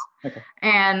 Correct. Okay.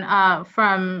 And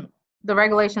from the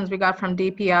regulations we got from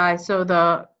DPI,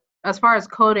 so as far as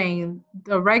coding,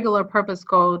 the regular purpose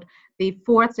code, the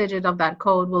fourth digit of that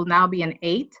code will now be an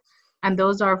 8. And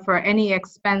those are for any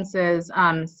expenses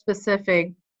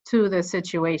specific to the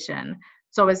situation.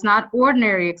 So it's not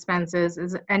ordinary expenses,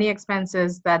 it's any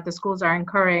expenses that the schools are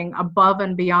incurring above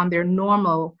and beyond their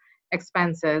normal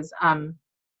expenses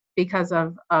because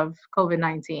of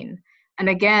COVID-19. And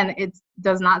again, it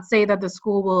does not say that the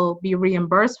school will be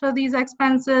reimbursed for these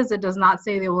expenses. It does not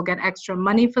say they will get extra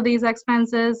money for these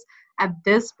expenses. At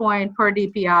this point, per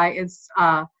DPI, it's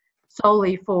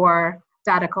solely for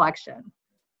data collection.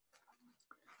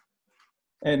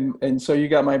 And so you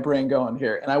got my brain going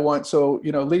here. And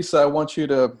Lisa, I want you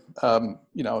to,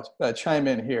 chime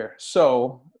in here.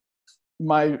 So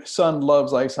my son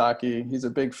loves ice hockey. He's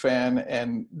a big fan.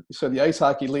 And so the ice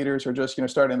hockey leaders are just,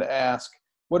 starting to ask,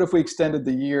 what if we extended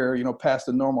the year, past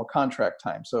the normal contract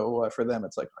time? So for them,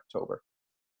 it's like October.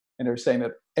 And they're saying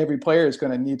that every player is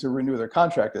going to need to renew their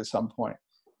contract at some point.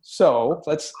 So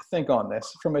let's think on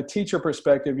this. From a teacher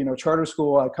perspective, charter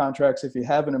school contracts, if you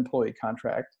have an employee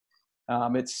contract,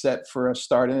 it's set for a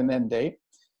start and an end date.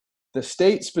 The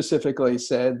state specifically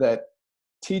said that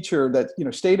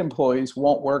state employees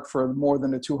won't work for more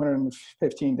than the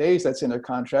 215 days that's in their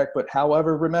contract. But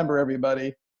however, remember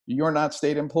everybody, you're not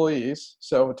state employees.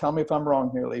 So tell me if I'm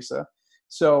wrong here, Lisa.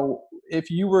 So if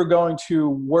you were going to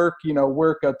work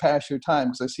past your time,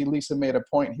 because I see Lisa made a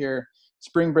point here,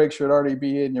 spring break should already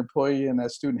be in your employee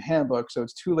and student handbook. So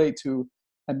it's too late to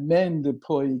amend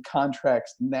employee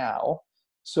contracts now.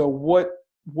 So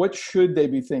what should they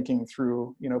be thinking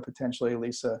through, potentially,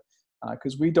 Lisa?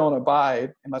 Because we don't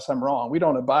abide, unless I'm wrong, we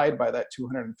don't abide by that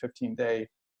 215-day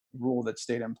rule that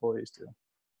state employees do.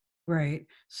 Right.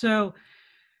 So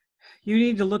you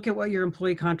need to look at what your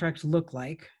employee contracts look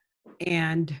like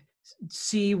and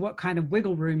see what kind of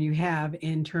wiggle room you have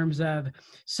in terms of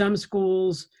some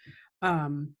schools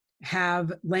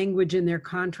have language in their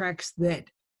contracts that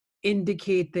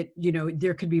indicate that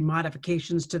there could be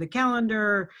modifications to the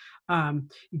calendar.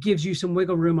 It gives you some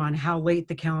wiggle room on how late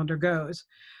the calendar goes.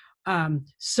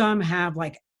 Some have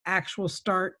like actual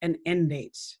start and end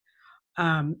dates.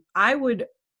 I would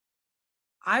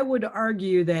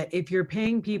argue that if you're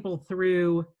paying people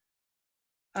through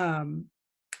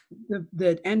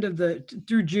the end of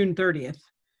through June 30th,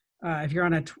 if you're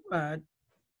on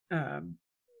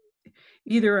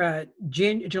either a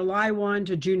July 1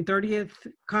 to June 30th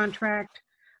contract,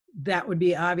 that would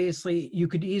be obviously, you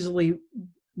could easily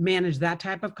manage that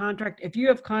type of contract. If you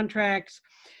have contracts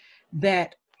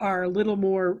that are a little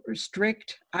more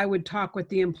strict, I would talk with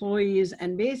the employees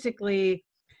and basically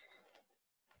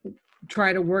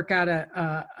try to work out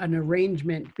an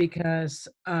arrangement, because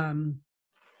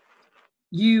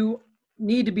you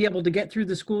need to be able to get through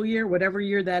the school year, whatever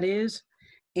year that is,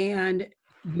 and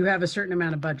you have a certain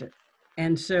amount of budget.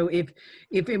 And so if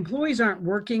employees aren't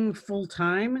working full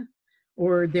time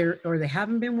or they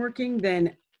haven't been working,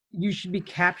 then you should be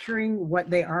capturing what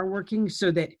they are working,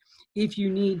 so that if you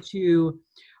need to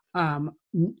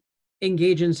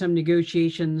engage in some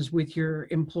negotiations with your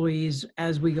employees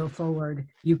as we go forward,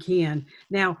 you can.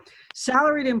 Now,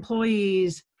 salaried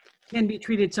employees can be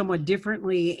treated somewhat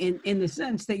differently in the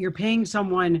sense that you're paying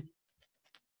someone,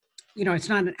 it's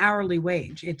not an hourly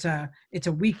wage, it's a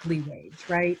weekly wage,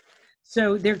 right?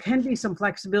 So there can be some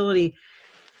flexibility.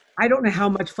 I don't know how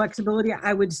much flexibility.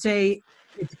 I would say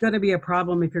it's going to be a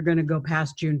problem if you're going to go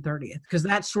past June 30th, because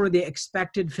that's sort of the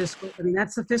expected fiscal.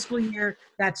 That's the fiscal year.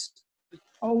 That's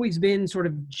always been sort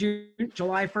of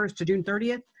July 1st to June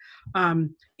 30th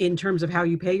in terms of how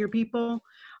you pay your people.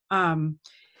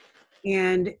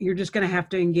 And you're just going to have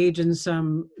to engage in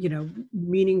some,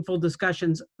 meaningful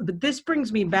discussions. But this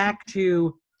brings me back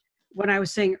to what I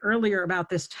was saying earlier about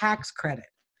this tax credit.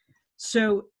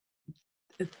 So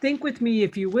think with me,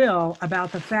 if you will,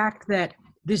 about the fact that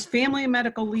this family and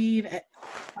medical leave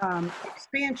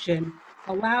expansion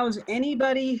allows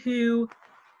anybody who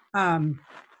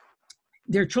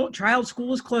their child's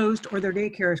school is closed or their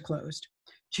daycare is closed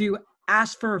to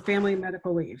ask for family and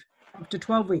medical leave up to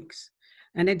 12 weeks.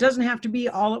 And it doesn't have to be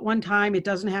all at one time. It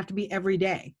doesn't have to be every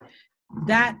day.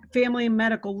 that family and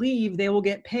medical leave, they will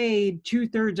get paid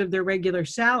 2/3 of their regular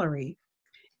salary.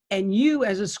 And you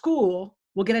as a school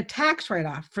will get a tax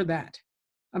write-off for that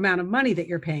amount of money that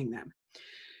you're paying them.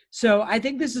 So I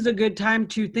think this is a good time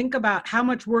to think about how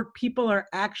much work people are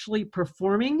actually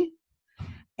performing,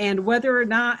 and whether or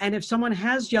not, and if someone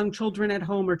has young children at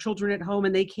home or children at home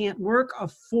and they can't work a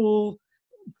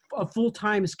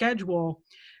full-time schedule,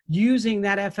 using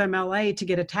that FMLA to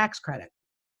get a tax credit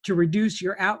to reduce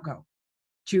your outgo,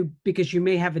 because you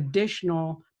may have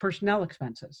additional personnel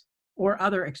expenses or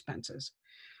other expenses.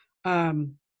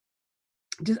 And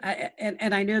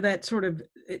I know that's sort of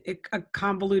a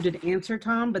convoluted answer,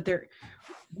 Tom, but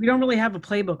we don't really have a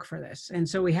playbook for this. And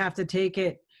so we have to take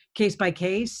it case by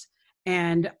case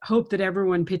and hope that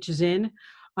everyone pitches in.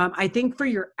 I think for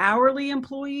your hourly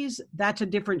employees, that's a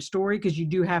different story, because you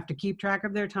do have to keep track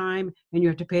of their time and you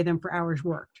have to pay them for hours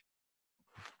worked.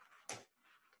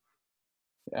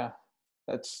 Yeah,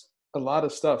 that's a lot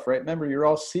of stuff, right? Remember, you're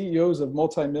all CEOs of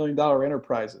multi-million-dollar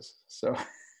enterprises. So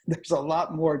there's a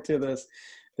lot more to this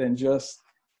than just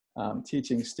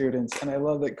teaching students. And I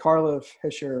love that Carla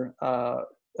Fisher,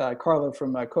 Carla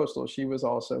from Coastal, she was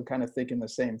also kind of thinking the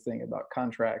same thing about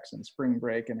contracts and spring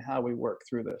break and how we work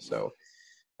through this. So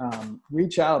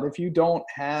reach out. If you don't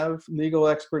have legal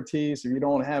expertise, if you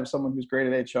don't have someone who's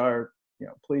great at HR,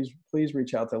 please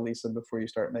reach out to Lisa before you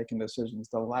start making decisions.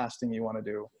 The last thing you want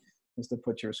to do is to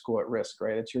put your school at risk,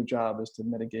 right? It's your job is to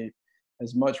mitigate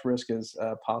as much risk as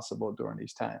possible during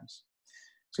these times.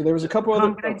 So there was a couple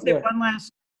other. Can I say one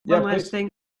last thing?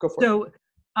 Go for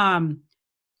it.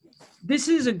 This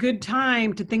is a good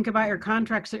time to think about your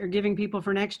contracts that you're giving people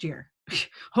for next year.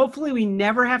 Hopefully we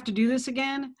never have to do this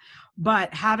again,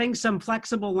 but having some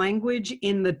flexible language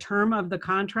in the term of the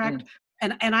contract,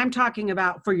 and I'm talking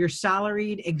about for your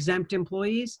salaried exempt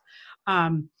employees,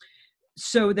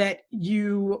 so that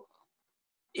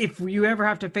if you ever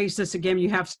have to face this again, you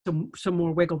have some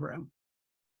more wiggle room.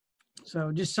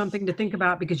 So just something to think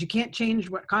about, because you can't change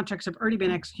what contracts have already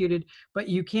been executed, but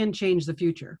you can change the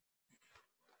future.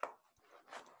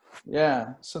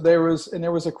 Yeah. So there was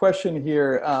a question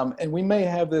here, and we may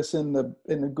have this in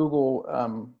the Google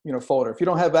folder. If you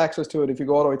don't have access to it, if you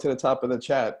go all the way to the top of the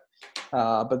chat,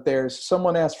 but there's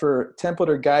someone asked for template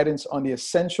or guidance on the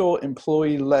essential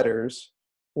employee letters,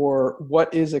 or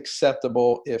what is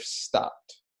acceptable if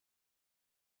stopped.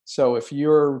 So if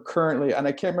you're currently, and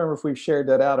I can't remember if we've shared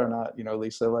that out or not,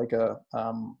 Lisa, like a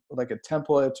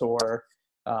template, or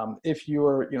if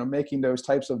you're, making those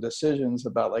types of decisions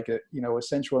about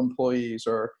essential employees,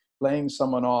 or laying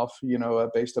someone off,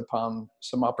 based upon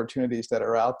some opportunities that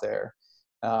are out there.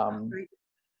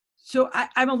 So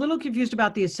I'm a little confused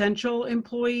about the essential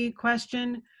employee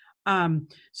question.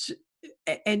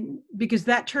 And because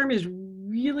that term is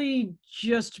really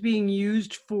just being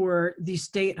used for the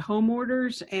stay-at-home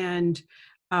orders and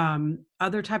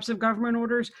other types of government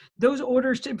orders. Those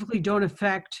orders typically don't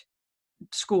affect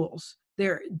schools.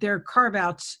 They're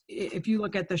carve-outs. If you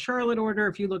look at the Charlotte order,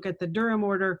 if you look at the Durham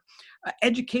order,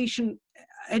 educational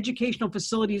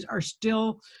facilities are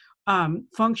still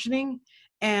functioning,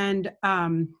 and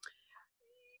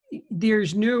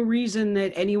there's no reason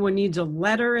that anyone needs a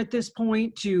letter at this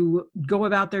point to go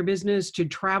about their business, to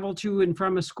travel to and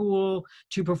from a school,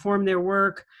 to perform their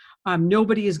work.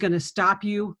 Nobody is going to stop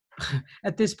you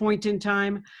at this point in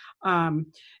time.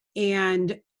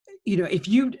 And,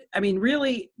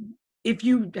 if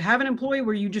you have an employee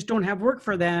where you just don't have work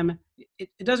for them, it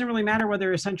doesn't really matter whether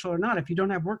they're essential or not. If you don't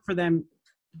have work for them,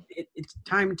 it's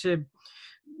time to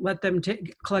let them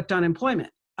collect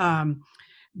unemployment.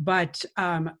 But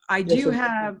I do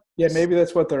have. Yeah, maybe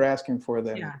that's what they're asking for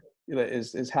then. Yeah.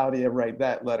 Is how do you write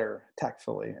that letter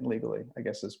tactfully and legally, I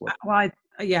guess is what. Well,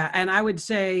 and I would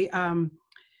say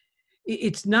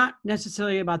it's not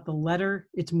necessarily about the letter.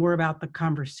 It's more about the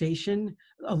conversation.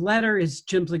 A letter is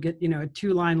simply a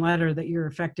 2-line letter that your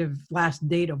effective last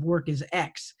date of work is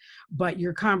X, but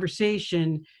your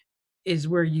conversation is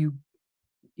where you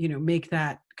make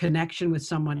that connection with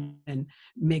someone and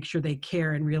make sure they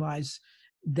care and realize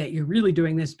that you're really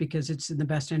doing this because it's in the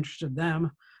best interest of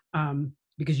them,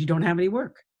 because you don't have any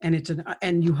work,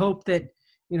 and you hope that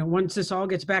once this all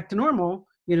gets back to normal,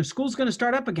 school's going to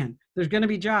start up again. There's going to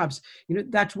be jobs.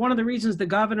 That's one of the reasons the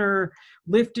governor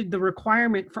lifted the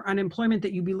requirement for unemployment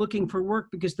that you be looking for work,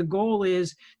 because the goal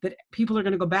is that people are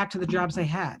going to go back to the jobs they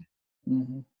had.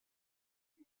 Mm-hmm.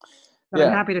 But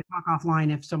I'm happy to talk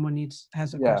offline if someone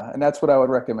has a question. Yeah, and that's what I would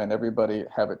recommend. Everybody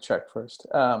have it checked first.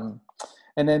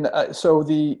 And then, so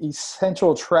the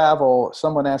essential travel,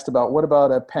 someone asked about, what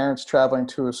about parents traveling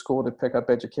to a school to pick up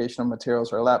educational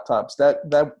materials or laptops?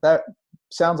 That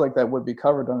sounds like that would be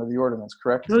covered under the ordinance,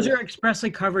 correct? Those are expressly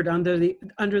covered under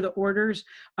the orders.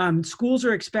 Schools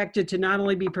are expected to not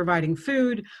only be providing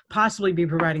food, possibly be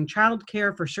providing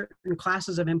childcare for certain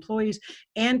classes of employees,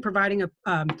 and providing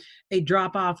a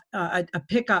drop off, a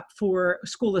pickup for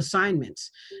school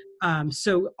assignments.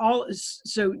 So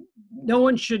no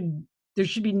one should. There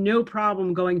should be no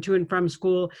problem going to and from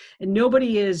school, and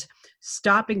nobody is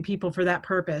stopping people for that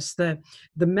purpose. The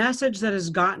message that has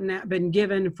been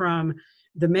given from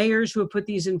the mayors who have put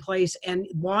these in place and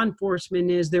law enforcement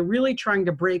is they're really trying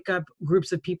to break up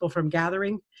groups of people from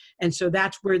gathering. And so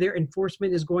that's where their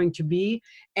enforcement is going to be.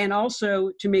 And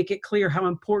also to make it clear how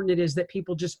important it is that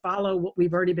people just follow what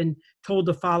we've already been told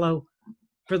to follow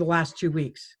for the last 2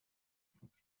 weeks.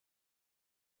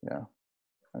 Yeah,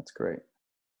 that's great.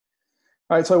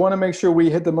 All right, so I want to make sure we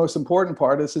hit the most important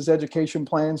part. This is education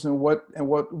plans and what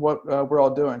we're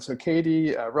all doing. So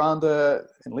Katie, Rhonda,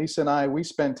 and Lisa and I, we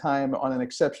spent time on an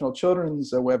exceptional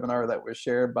children's webinar that was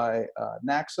shared by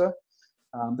NACSA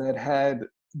that had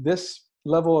this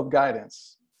level of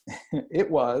guidance. It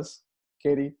was,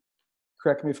 Katie,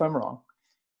 correct me if I'm wrong,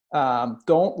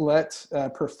 don't let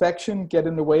perfection get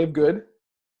in the way of good.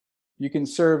 You can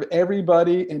serve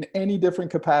everybody in any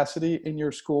different capacity in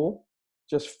your school.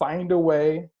 Just find a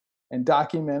way and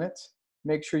document it.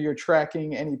 Make sure you're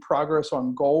tracking any progress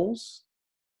on goals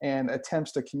and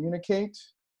attempts to communicate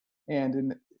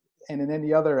and in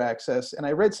any other access. And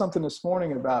I read something this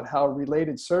morning about how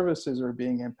related services are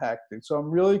being impacted. So I'm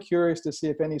really curious to see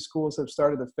if any schools have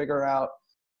started to figure out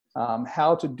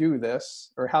how to do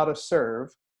this or how to serve.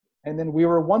 And then we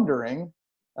were wondering,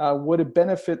 would it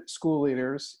benefit school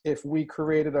leaders if we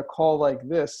created a call like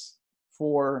this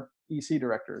for EC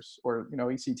directors or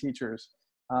EC teachers?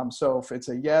 So if it's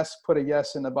a yes, put a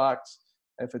yes in the box.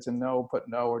 If it's a no, put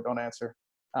no or don't answer.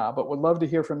 But would love to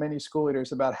hear from many school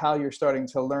leaders about how you're starting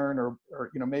to learn or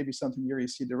maybe something your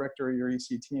EC director or your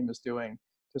EC team is doing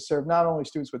to serve not only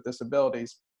students with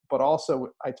disabilities, but also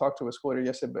I talked to a school leader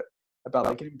yesterday about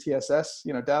like MTSS,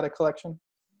 data collection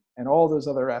and all those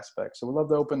other aspects. So we'd love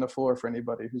to open the floor for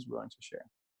anybody who's willing to share.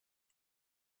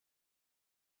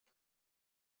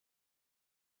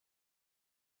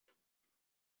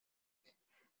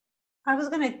 I was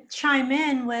going to chime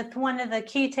in with one of the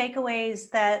key takeaways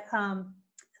that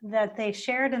that they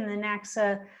shared in the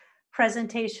NACSA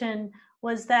presentation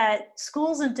was that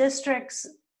schools and districts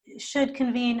should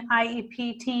convene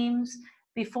IEP teams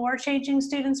before changing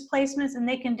students' placements, and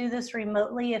they can do this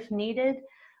remotely if needed.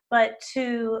 But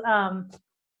no,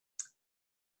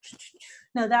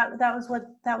 that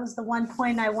was the one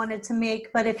point I wanted to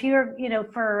make. But if you're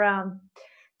for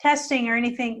testing or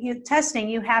anything,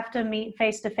 you have to meet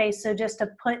face to face. So just to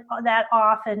put that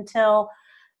off until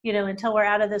we're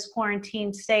out of this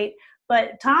quarantine state.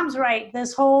 But Tom's right.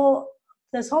 This whole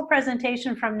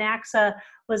presentation from NACSA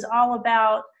was all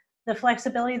about the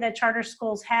flexibility that charter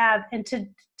schools have and to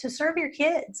serve your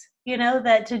kids.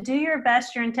 That to do your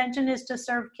best, your intention is to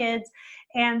serve kids,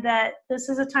 and that this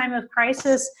is a time of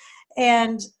crisis.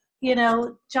 And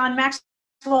John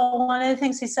Maxwell, one of the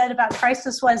things he said about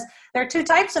crisis was there are two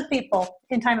types of people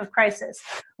in time of crisis.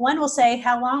 One will say,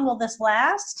 how long will this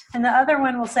last? And the other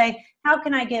one will say, how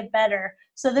can I get better?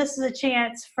 So this is a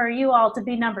chance for you all to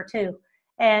be number two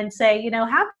and say,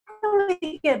 how can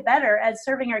we get better at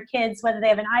serving our kids, whether they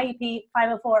have an IEP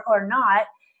 504 or not?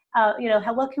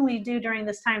 What can we do during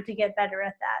this time to get better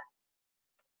at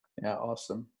that? Yeah,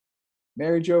 awesome.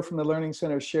 Mary Jo from the Learning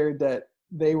Center shared that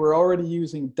they were already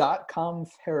using .com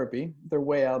therapy. They're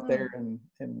way out there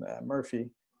in Murphy.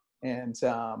 And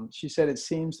she said it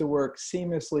seems to work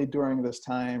seamlessly during this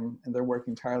time, and they're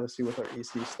working tirelessly with our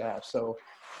EC staff. So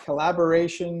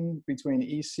collaboration between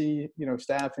EC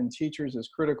staff and teachers is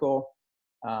critical.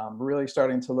 Really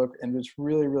starting to look and just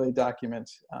really, really document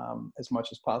as much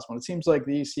as possible. And it seems like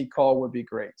the EC call would be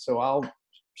great. So I'll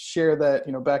share that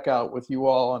back out with you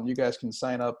all, and you guys can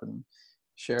sign up and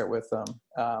share it with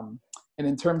them. And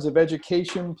in terms of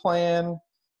education plan,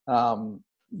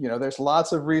 there's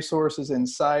lots of resources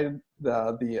inside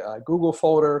the Google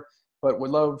folder, but would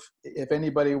love if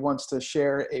anybody wants to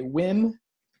share a win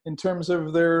in terms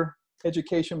of their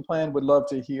education plan. Would love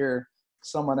to hear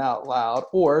someone out loud,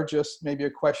 or just maybe a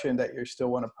question that you still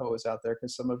want to pose out there,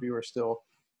 because some of you are still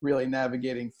really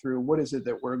navigating through what is it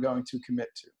that we're going to commit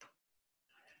to.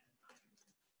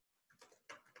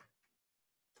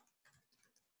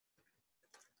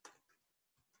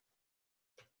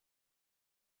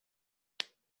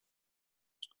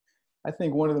 I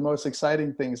think one of the most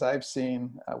exciting things I've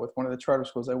seen with one of the charter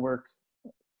schools I work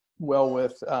well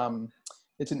with,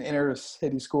 it's an inner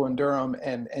city school in Durham,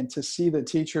 and to see the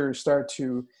teachers start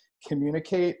to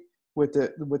communicate with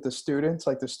the students.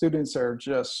 Like the students are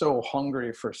just so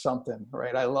hungry for something,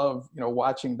 right? I love,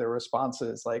 watching their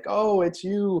responses like, oh, it's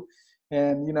you,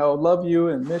 and, love you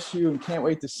and miss you and can't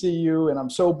wait to see you. And I'm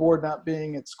so bored not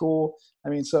being at school. I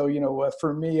mean, so,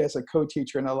 for me as a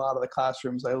co-teacher in a lot of the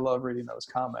classrooms, I love reading those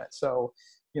comments. So,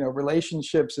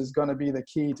 relationships is going to be the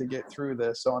key to get through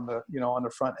this on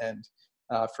the front end,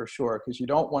 for sure, because you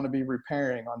don't want to be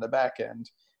repairing on the back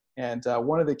end. And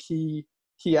one of the key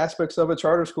aspects of a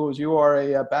charter school is you are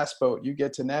a bass boat. You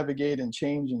get to navigate and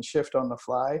change and shift on the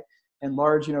fly. And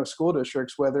large, school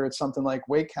districts, whether it's something like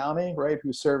Wake County, right,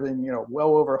 who's serving,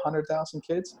 well over 100,000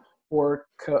 kids, or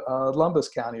Columbus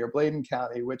County or Bladen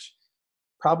County, which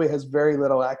probably has very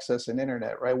little access in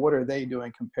internet, right? What are they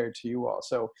doing compared to you all?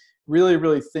 So really,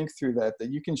 really think through that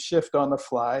you can shift on the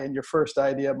fly, and your first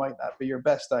idea might not be your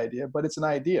best idea, but it's an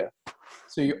idea.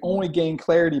 So you only gain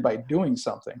clarity by doing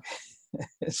something.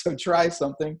 So try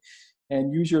something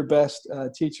and use your best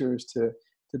teachers to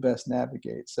best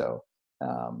navigate. So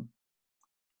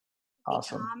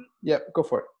awesome. Hey, Tom. Yep, go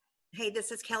for it. Hey,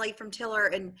 this is Kelly from Tiller.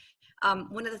 And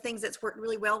one of the things that's worked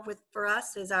really well for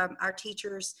us is our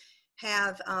teachers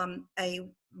have a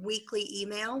weekly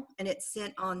email, and it's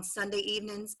sent on Sunday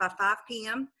evenings by 5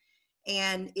 p.m.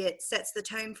 And it sets the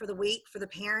tone for the week for the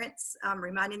parents,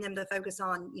 reminding them to focus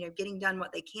on, getting done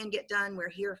what they can get done. We're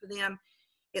here for them.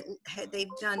 They've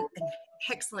done an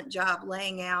excellent job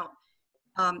laying out,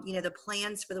 the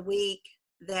plans for the week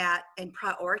and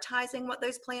prioritizing what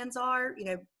those plans are,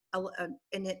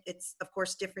 and it's of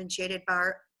course differentiated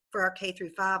for our K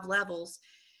through 5 levels.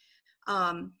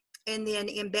 And then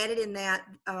embedded in that,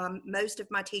 most of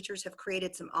my teachers have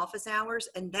created some office hours,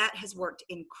 and that has worked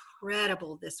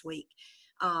incredible this week.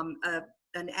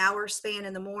 An hour span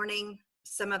in the morning,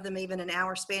 some of them even an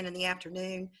hour span in the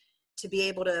afternoon, to be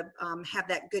able to have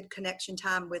that good connection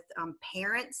time with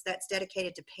parents. That's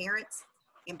dedicated to parents,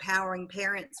 empowering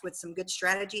parents with some good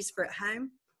strategies for at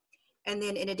home. And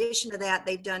then in addition to that,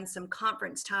 they've done some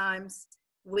conference times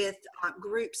with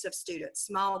groups of students,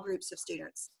 small groups of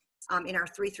students. In our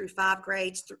 3 through 5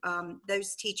 grades,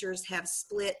 those teachers have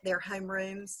split their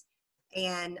homerooms,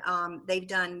 and they've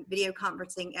done video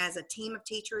conferencing as a team of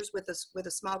teachers with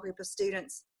a small group of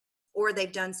students, or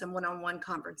they've done some one-on-one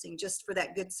conferencing just for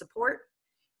that good support.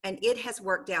 And it has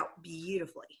worked out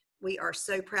beautifully. We are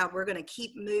so proud. We're going to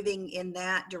keep moving in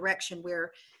that direction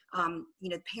where,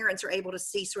 parents are able to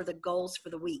see sort of the goals for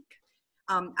the week.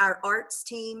 Our arts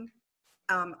team,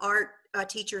 art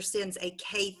teacher sends a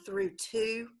K through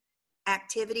 2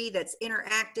 activity that's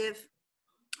interactive,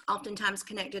 oftentimes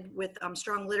connected with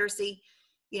strong literacy,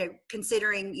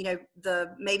 considering,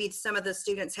 maybe some of the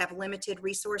students have limited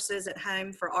resources at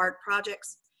home for art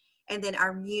projects. And then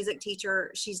our music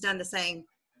teacher, she's done the same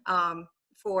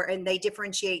and they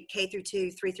differentiate K through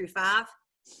 2, 3 through 5.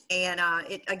 And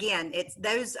it's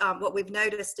those, what we've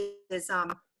noticed is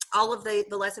all of the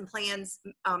lesson plans,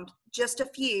 just a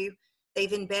few,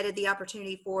 they've embedded the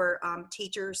opportunity for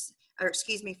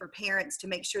for parents to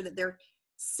make sure that they're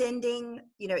sending,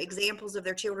 examples of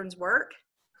their children's work.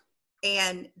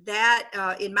 And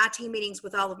that, in my team meetings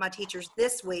with all of my teachers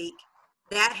this week,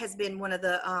 that has been one of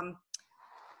the,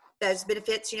 those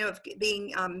benefits, of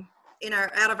being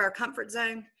out of our comfort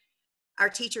zone. Our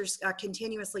teachers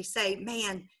continuously say,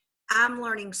 man, I'm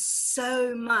learning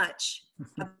so much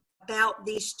about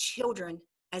these children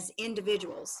as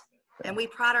individuals. And we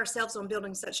pride ourselves on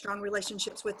building such strong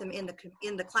relationships with them in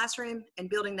the classroom and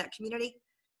building that community.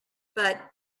 But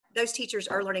those teachers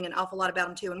are learning an awful lot about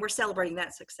them too, and we're celebrating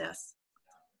that success.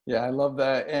 Yeah, I love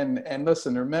that. And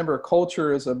listen, remember,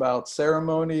 culture is about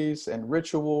ceremonies and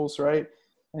rituals, right?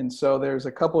 And so there's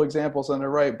a couple examples on the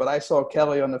right, but I saw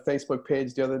Kelly on the Facebook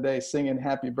page the other day singing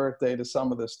happy birthday to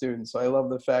some of the students. So I love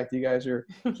the fact you guys are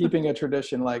keeping a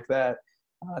tradition like that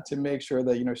to make sure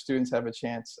that, students have a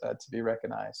chance to be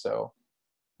recognized. So,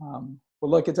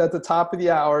 well, look, it's at the top of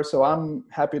the hour, so I'm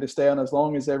happy to stay on as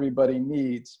long as everybody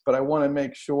needs, but I want to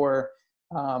make sure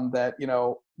that,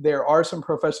 there are some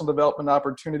professional development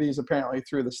opportunities apparently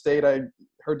through the state. I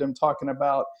heard them talking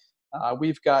about.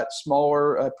 We've got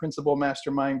smaller principal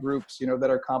mastermind groups, that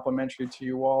are complementary to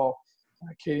you all.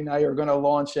 Katie and I are going to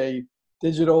launch a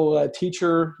digital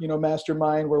teacher,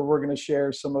 mastermind where we're going to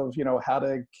share some of, how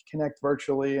to connect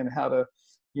virtually and how to,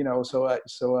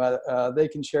 so they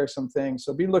can share some things.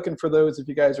 So be looking for those if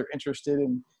you guys are interested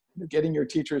in getting your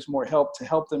teachers more help to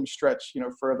help them stretch,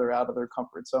 further out of their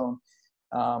comfort zone.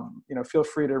 Feel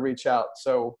free to reach out.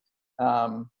 So,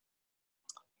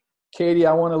 Katie,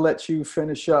 I want to let you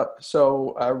finish up.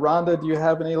 So Rhonda, do you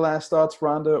have any last thoughts,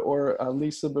 Rhonda or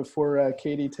Lisa, before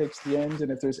Katie takes the end? And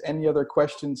if there's any other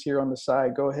questions here on the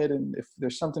side, go ahead. And if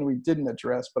there's something we didn't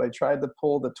address, but I tried to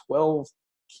pull the 12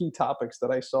 key topics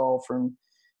that I saw from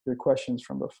your questions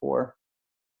from before.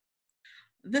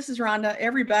 This is Rhonda.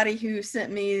 Everybody who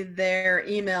sent me their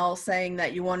email saying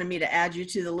that you wanted me to add you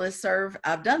to the listserv,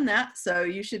 I've done that. So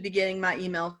you should be getting my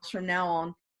emails from now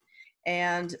on.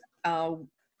 And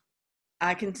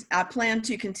I plan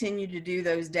to continue to do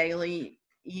those daily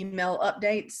email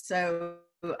updates. So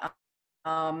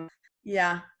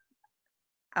yeah,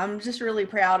 I'm just really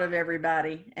proud of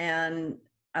everybody, and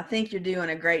I think you're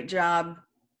doing a great job.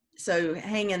 So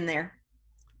hang in there.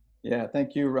 Yeah,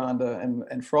 thank you, Rhonda,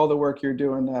 and for all the work you're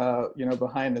doing,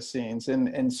 behind the scenes.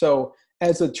 And so,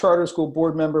 as a charter school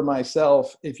board member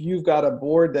myself, if you've got a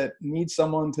board that needs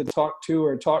someone to talk to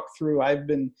or talk through,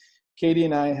 Katie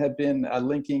and I have been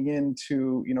linking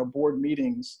into board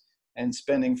meetings and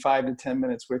spending 5 to 10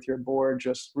 minutes with your board,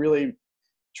 just really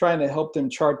trying to help them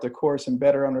chart the course and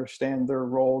better understand their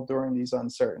role during these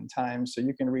uncertain times. So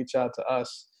you can reach out to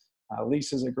us.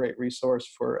 Lisa's a great resource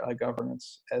for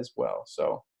governance as well.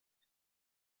 So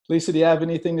Lisa, do you have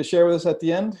anything to share with us at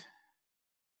the end?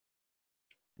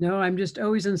 No, I'm just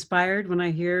always inspired when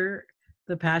I hear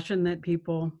the passion that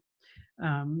people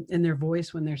in their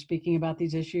voice when they're speaking about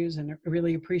these issues, and I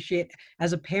really appreciate,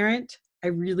 as a parent, I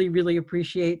really, really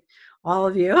appreciate all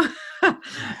of you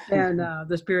and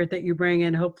the spirit that you bring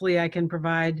in. Hopefully I can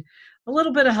provide a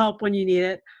little bit of help when you need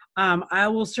it. I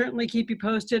will certainly keep you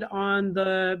posted on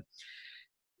the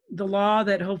law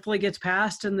that hopefully gets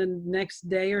passed in the next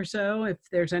day or so. If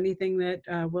there's anything that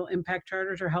will impact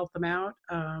charters or help them out,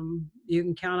 you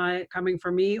can count on it coming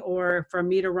from me or from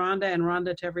me to Rhonda and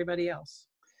Rhonda to everybody else.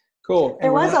 Cool.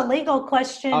 There was a legal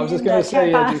question. I was just going to say,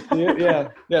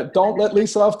 yeah. Don't let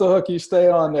Lisa off the hook. You stay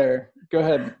on there. Go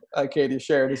ahead, Katie,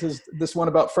 share. This one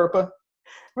about FERPA?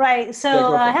 Right.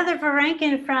 So Heather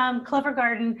Varankin from Clover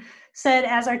Garden said,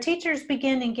 as our teachers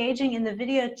begin engaging in the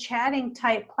video chatting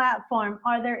type platform,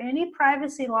 are there any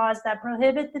privacy laws that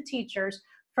prohibit the teachers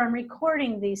from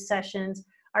recording these sessions?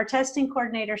 Our testing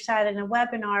coordinator sat in a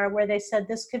webinar where they said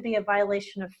this could be a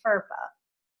violation of FERPA.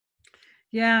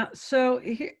 Yeah, so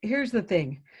here's the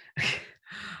thing.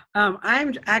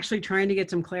 I'm actually trying to get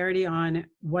some clarity on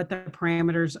what the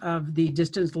parameters of the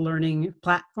distance learning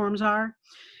platforms are.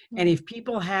 And if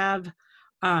people have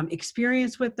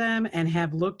experience with them and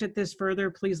have looked at this further,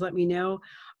 please let me know.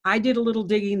 I did a little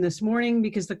digging this morning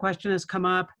because the question has come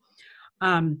up.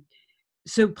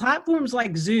 So platforms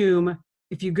like Zoom,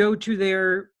 if you go to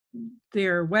their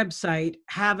website,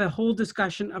 have a whole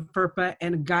discussion of FERPA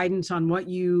and guidance on what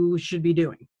you should be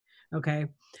doing. Okay.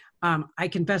 I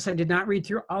confess I did not read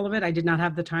through all of it. I did not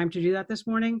have the time to do that this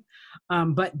morning,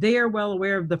 but they are well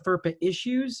aware of the FERPA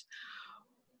issues.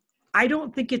 I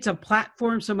don't think it's a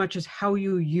platform so much as how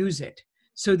you use it.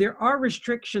 So there are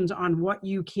restrictions on what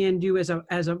you can do as a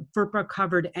FERPA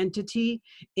covered entity,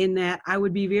 in that I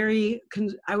would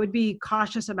be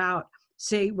cautious about,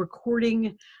 say,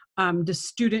 recording the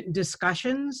student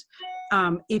discussions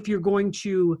if you're going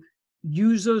to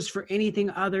use those for anything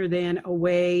other than a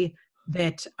way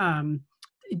that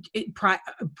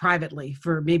privately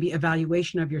for maybe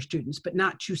evaluation of your students, but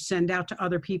not to send out to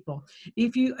other people.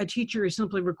 If a teacher is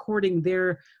simply recording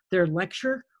their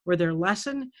lecture or their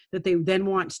lesson that they then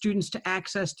want students to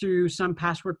access through some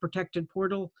password protected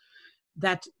portal,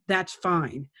 that's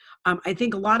fine. I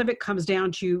think a lot of it comes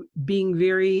down to being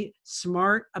very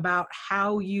smart about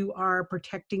how you are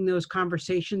protecting those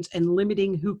conversations and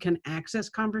limiting who can access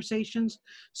conversations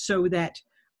so that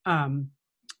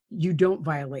you don't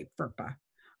violate FERPA.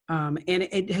 And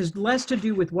it has less to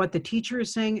do with what the teacher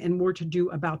is saying and more to do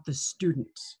about the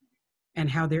students and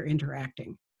how they're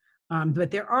interacting.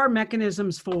 But there are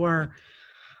mechanisms for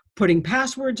putting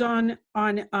passwords on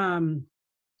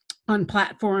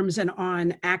platforms and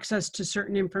on access to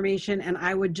certain information. And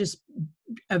I would just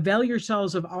avail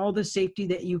yourselves of all the safety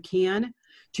that you can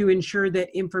to ensure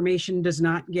that information does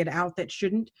not get out that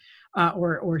shouldn't,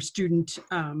 or student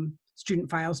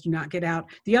files do not get out.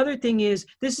 The other thing is,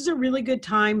 this is a really good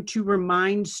time to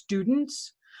remind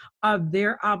students of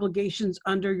their obligations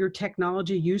under your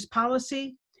technology use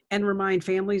policy, and remind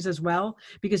families as well,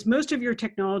 because most of your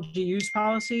technology use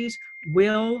policies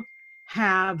will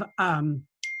have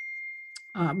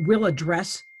will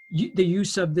address the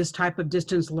use of this type of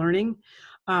distance learning.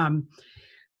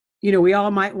 We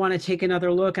all might want to take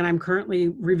another look, and I'm currently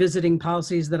revisiting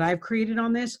policies that I've created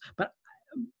on this, but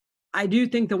I do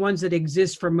think the ones that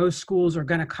exist for most schools are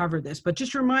going to cover this, but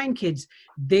just remind kids,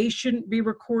 they shouldn't be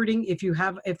recording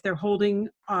if they're holding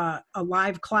a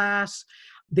live class.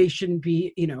 They shouldn't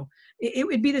be, it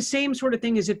would be the same sort of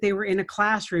thing as if they were in a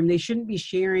classroom. They shouldn't be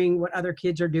sharing what other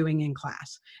kids are doing in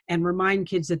class, and remind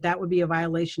kids that would be a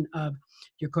violation of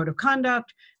your code of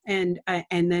conduct, and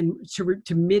then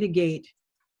to mitigate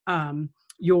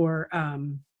your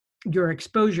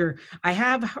exposure. I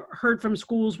have heard from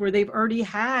schools where they've already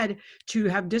had to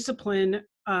have discipline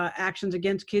actions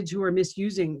against kids who are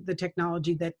misusing the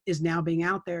technology that is now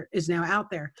out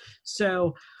there.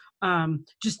 So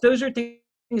just those are things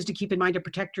to keep in mind to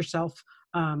protect yourself.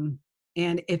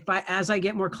 And as I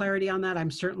get more clarity on that,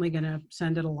 I'm certainly going to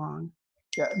send it along.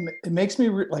 Yeah, it makes me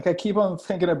I keep on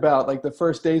thinking about like the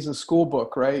first days of school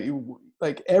book, right?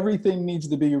 Like everything needs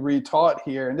to be retaught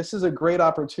here. And this is a great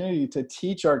opportunity to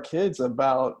teach our kids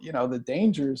about, the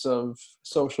dangers of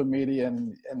social media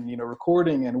and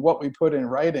recording and what we put in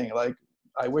writing. Like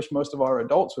I wish most of our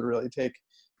adults would really take,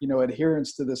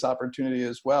 adherence to this opportunity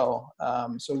as well.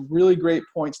 So really great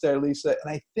points there, Lisa.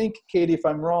 And I think, Katie, if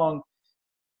I'm wrong,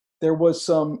 there was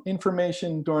some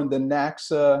information during the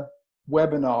NACSA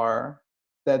webinar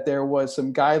that there was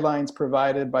some guidelines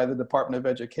provided by the Department of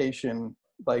Education,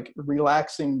 like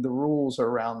relaxing the rules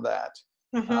around that,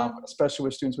 especially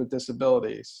with students with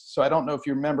disabilities. So I don't know if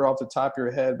you remember off the top of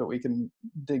your head, but we can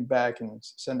dig back and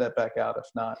send that back out if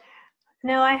not.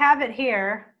 No, I have it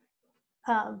here.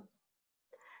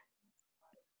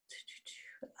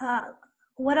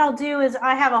 What I'll do is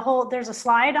there's a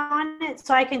slide on it,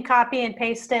 so I can copy and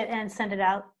paste it and send it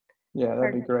out. Yeah,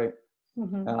 that'd be great.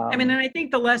 Mm-hmm. And I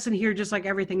think the lesson here, just like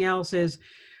everything else, is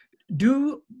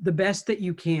do the best that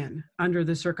you can under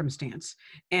the circumstance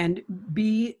and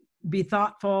be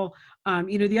thoughtful.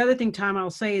 The other thing, Tom,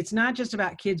 I'll say, it's not just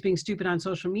about kids being stupid on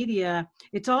social media.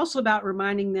 It's also about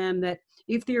reminding them that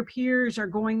if their peers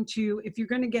if you're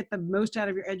going to get the most out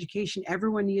of your education,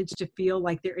 everyone needs to feel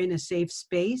like they're in a safe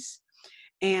space.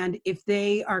 And if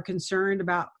they are concerned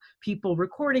about people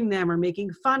recording them or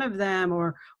making fun of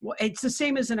them, it's the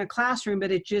same as in a classroom, but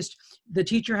the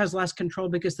teacher has less control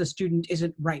because the student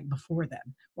isn't right before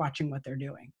them watching what they're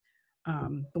doing.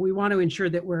 But we want to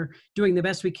ensure that we're doing the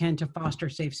best we can to foster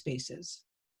safe spaces.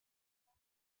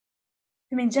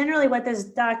 Generally what this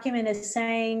document is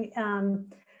saying,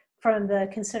 from the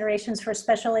considerations for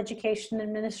special education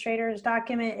administrators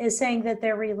document, is saying that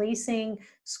they're releasing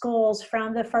schools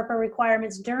from the FERPA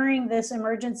requirements during this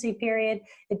emergency period.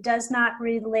 It does not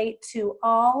relate to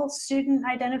all student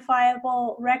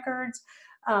identifiable records,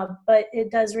 but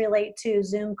it does relate to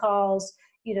Zoom calls,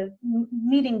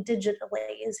 meeting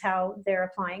digitally is how they're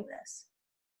applying this.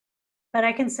 But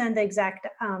I can send the exact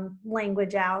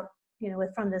language out,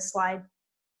 from this slide.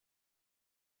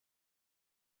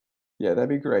 Yeah, that'd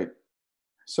be great.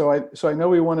 So I know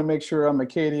we want to make sure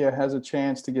Acadia has a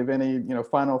chance to give any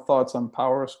final thoughts on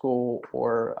Powerschool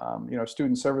or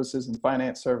student services and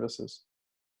finance services.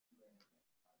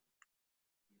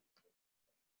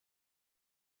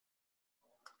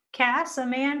 Cass,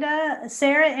 Amanda,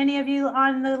 Sarah, any of you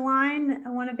on the line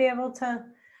want to be able to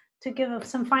give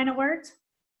some final words?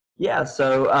 Yeah,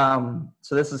 so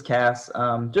this is Cass.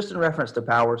 Just in reference to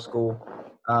Powerschool,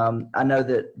 I know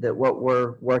that what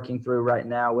we're working through right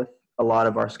now with a lot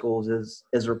of our schools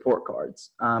is report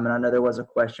cards. And I know there was a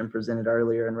question presented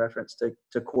earlier in reference to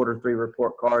Q3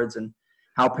 report cards and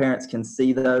how parents can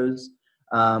see those.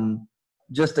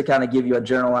 Just to kind of give you a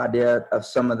general idea of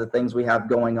some of the things we have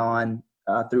going on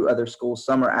through other schools.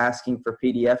 Some are asking for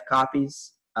PDF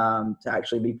copies to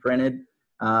actually be printed,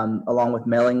 along with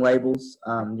mailing labels.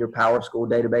 Your Powerschool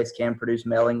database can produce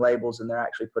mailing labels, and they're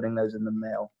actually putting those in the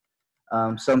mail.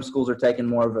 Some schools are taking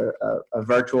more of a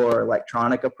virtual or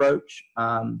electronic approach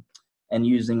and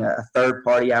using a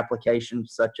third-party application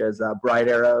such as Bright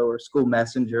Arrow or School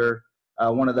Messenger,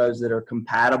 one of those that are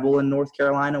compatible in North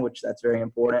Carolina, which that's very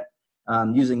important.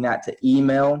 Using that to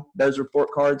email those report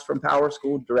cards from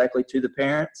Powerschool directly to the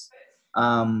parents.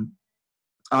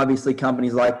 Obviously,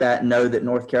 companies like that know that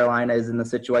North Carolina is in the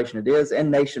situation it is, and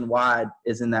nationwide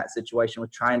is in that situation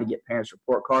with trying to get parents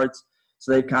report cards.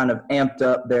 So they've kind of amped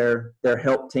up their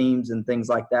help teams and things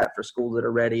like that for schools that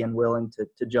are ready and willing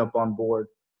to jump on board.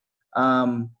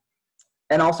 And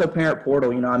also Parent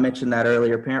Portal, I mentioned that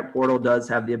earlier. Parent Portal does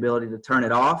have the ability to turn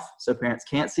it off so parents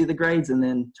can't see the grades and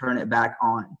then turn it back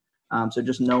on. So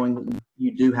just knowing that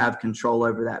you do have control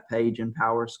over that page in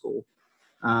Powerschool.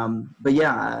 But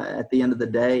yeah, at the end of the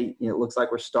day, it looks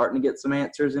like we're starting to get some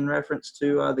answers in reference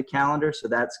to the calendar. So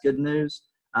that's good news.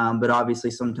 But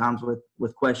obviously sometimes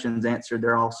with questions answered,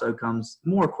 there also comes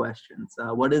more questions.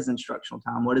 What is instructional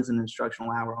time? What is an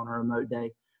instructional hour on a remote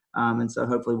day? And so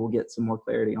hopefully we'll get some more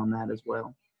clarity on that as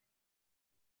well.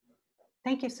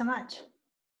 Thank you so much.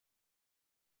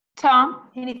 Tom?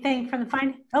 Anything from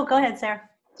the Oh, go ahead, Sarah.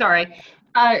 Sorry.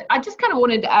 I just kind of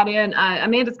wanted to add in,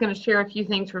 Amanda's going to share a few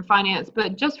things from finance,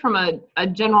 but just from a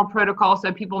general protocol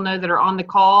so people know that are on the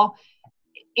call,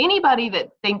 anybody that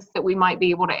thinks that we might be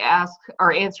able to ask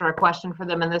or answer a question for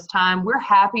them in this time, we're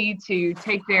happy to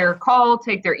take their call,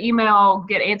 take their email,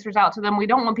 get answers out to them. We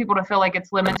don't want people to feel like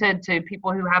it's limited to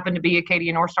people who happen to be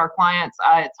Acadia North Star clients.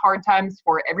 It's hard times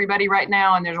for everybody right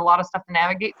now, and there's a lot of stuff to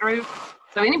navigate through.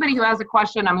 So anybody who has a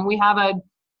question, I mean, we have a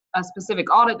specific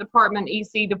audit department,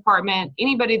 EC department,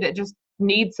 anybody that just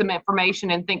needs some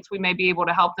information and thinks we may be able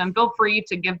to help them, feel free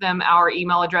to give them our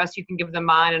email address. You can give them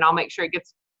mine, and I'll make sure it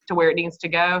gets to where it needs to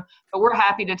go. But we're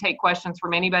happy to take questions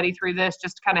from anybody through this,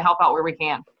 just to kind of help out where we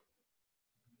can.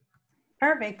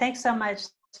 Perfect. Thanks so much,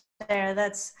 Sarah.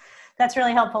 That's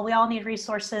really helpful. We all need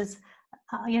resources,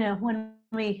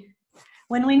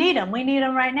 when we need them. We need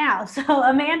them right now. So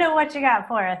Amanda, what you got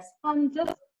for us?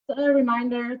 Just a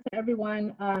reminder to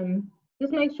everyone,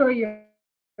 just make sure you're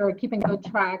keeping good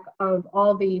track of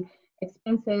all the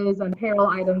expenses and payroll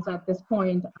items at this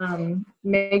point.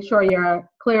 Make sure you're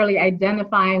clearly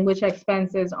identifying which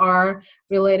expenses are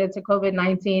related to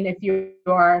COVID-19. If you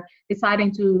are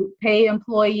deciding to pay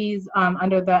employees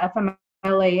under the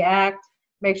FMLA Act,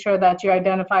 make sure that you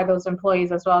identify those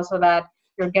employees as well so that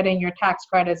you're getting your tax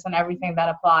credits and everything that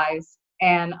applies.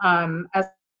 And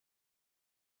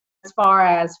as far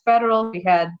as federal, we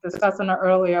had discussed in an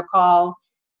earlier call,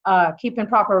 keeping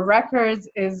proper records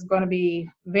is going to be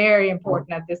very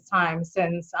important at this time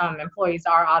since employees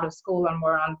are out of school and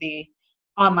we're on the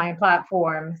online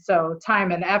platform. So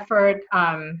time and effort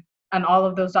and all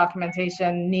of those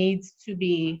documentation needs to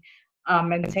be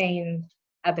maintained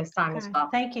at this time as well.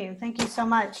 Thank you. Thank you so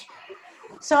much.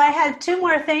 So I had two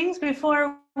more things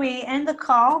before we end the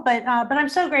call, but I'm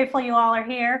so grateful you all are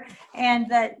here and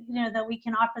that that we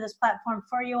can offer this platform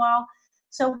for you all.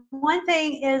 So one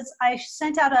thing is I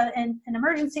sent out an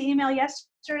emergency email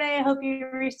yesterday. I hope you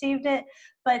received it.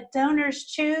 But Donors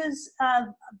Choose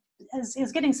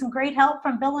is getting some great help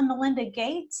from Bill and Melinda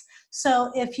Gates.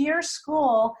 So if your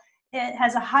school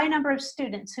has a high number of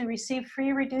students who receive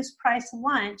free reduced price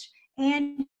lunch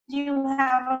and you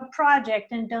have a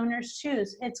project in Donors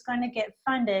Choose, it's going to get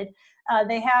funded.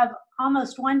 They have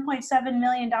almost $1.7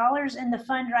 million in the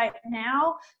fund right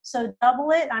now, so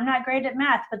double it. I'm not great at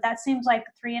math, but that seems like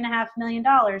 $3.5 million,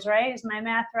 right? Is my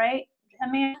math right? I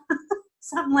mean,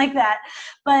 something like that.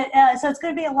 But so it's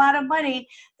going to be a lot of money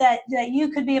that you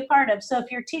could be a part of. So if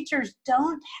your teachers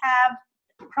don't have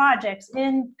projects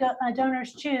in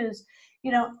Donors Choose,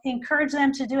 encourage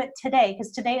them to do it today,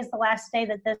 because today is the last day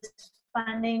that this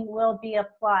funding will be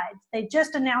applied. They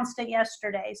just announced it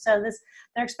yesterday, so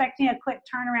they're expecting a quick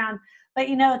turnaround. But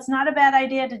it's not a bad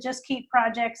idea to just keep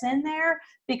projects in there,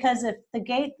 because if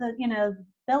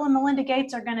Bill and Melinda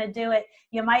Gates are going to do it,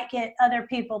 you might get other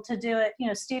people to do it.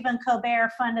 Stephen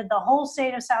Colbert funded the whole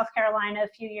state of South Carolina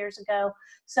a few years ago,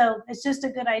 so it's just a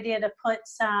good idea to put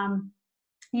some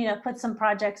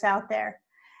projects out there.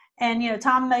 And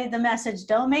Tom made the message: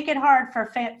 don't make it hard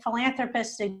for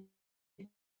philanthropists to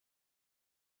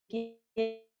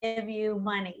give you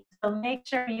money. So make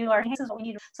sure you are. This is what we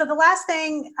need. So the last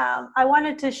thing I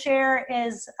wanted to share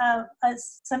is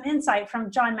some insight from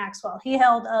John Maxwell. He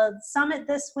held a summit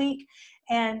this week,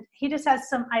 and he just has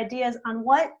some ideas on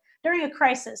what, during a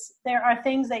crisis, there are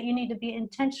things that you need to be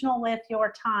intentional with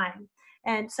your time.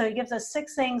 And so he gives us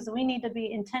 6 things that we need to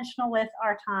be intentional with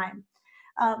our time.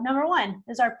 Number 1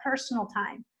 is our personal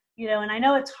time. And I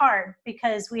know it's hard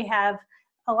because we have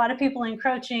a lot of people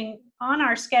encroaching on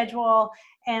our schedule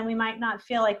and we might not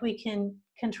feel like we can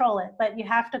control it, but you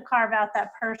have to carve out that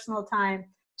personal time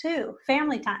too.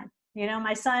 Family time.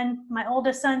 My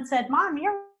oldest son said, "Mom,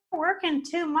 you're working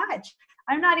too much.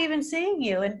 I'm not even seeing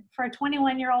you." And for a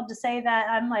 21-year-old to say that,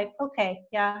 I'm like, okay,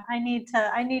 yeah, I need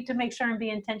to make sure and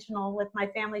be intentional with my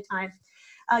family time.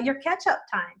 Your catch-up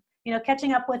time,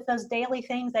 catching up with those daily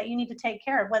things that you need to take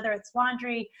care of, whether it's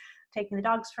laundry, taking the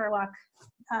dogs for a walk.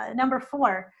 Number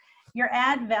 4, your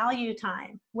add value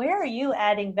time. Where are you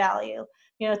adding value?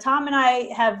 Tom and I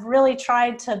have really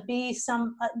tried to be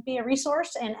a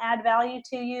resource and add value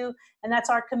to you, and that's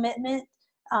our commitment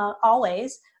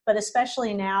always, but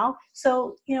especially now.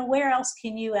 So, where else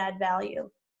can you add value?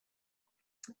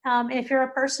 If you're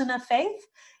a person of faith,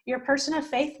 your person of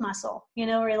faith muscle,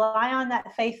 rely on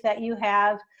that faith that you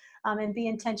have and be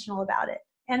intentional about it.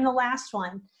 And the last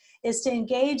one is to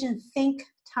engage in think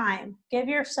time. Give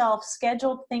yourself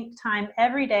scheduled think time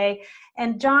every day.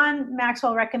 And John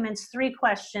Maxwell recommends 3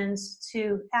 questions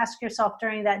to ask yourself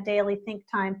during that daily think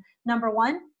time. Number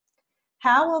 1,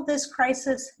 how will this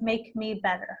crisis make me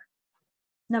better?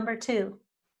 Number 2,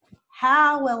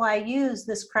 how will I use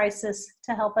this crisis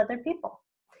to help other people?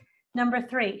 Number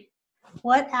 3,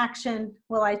 what action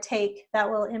will I take that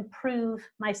will improve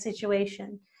my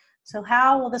situation? So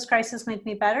how will this crisis make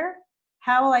me better?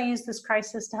 How will I use this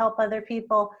crisis to help other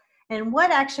people? And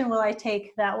what action will I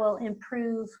take that will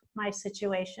improve my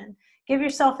situation? Give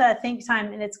yourself that think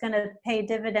time, and it's going to pay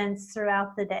dividends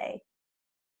throughout the day.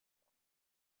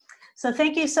 So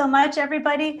thank you so much,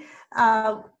 everybody.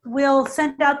 We'll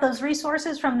send out those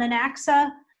resources from the NACSA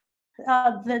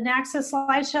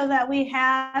slideshow that we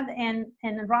have, and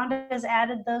Rhonda has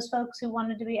added those folks who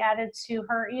wanted to be added to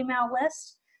her email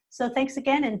list. So thanks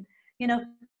again, and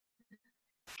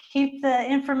keep the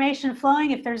information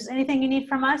flowing. If there's anything you need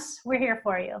from us, we're here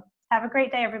for you. Have a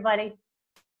great day, everybody.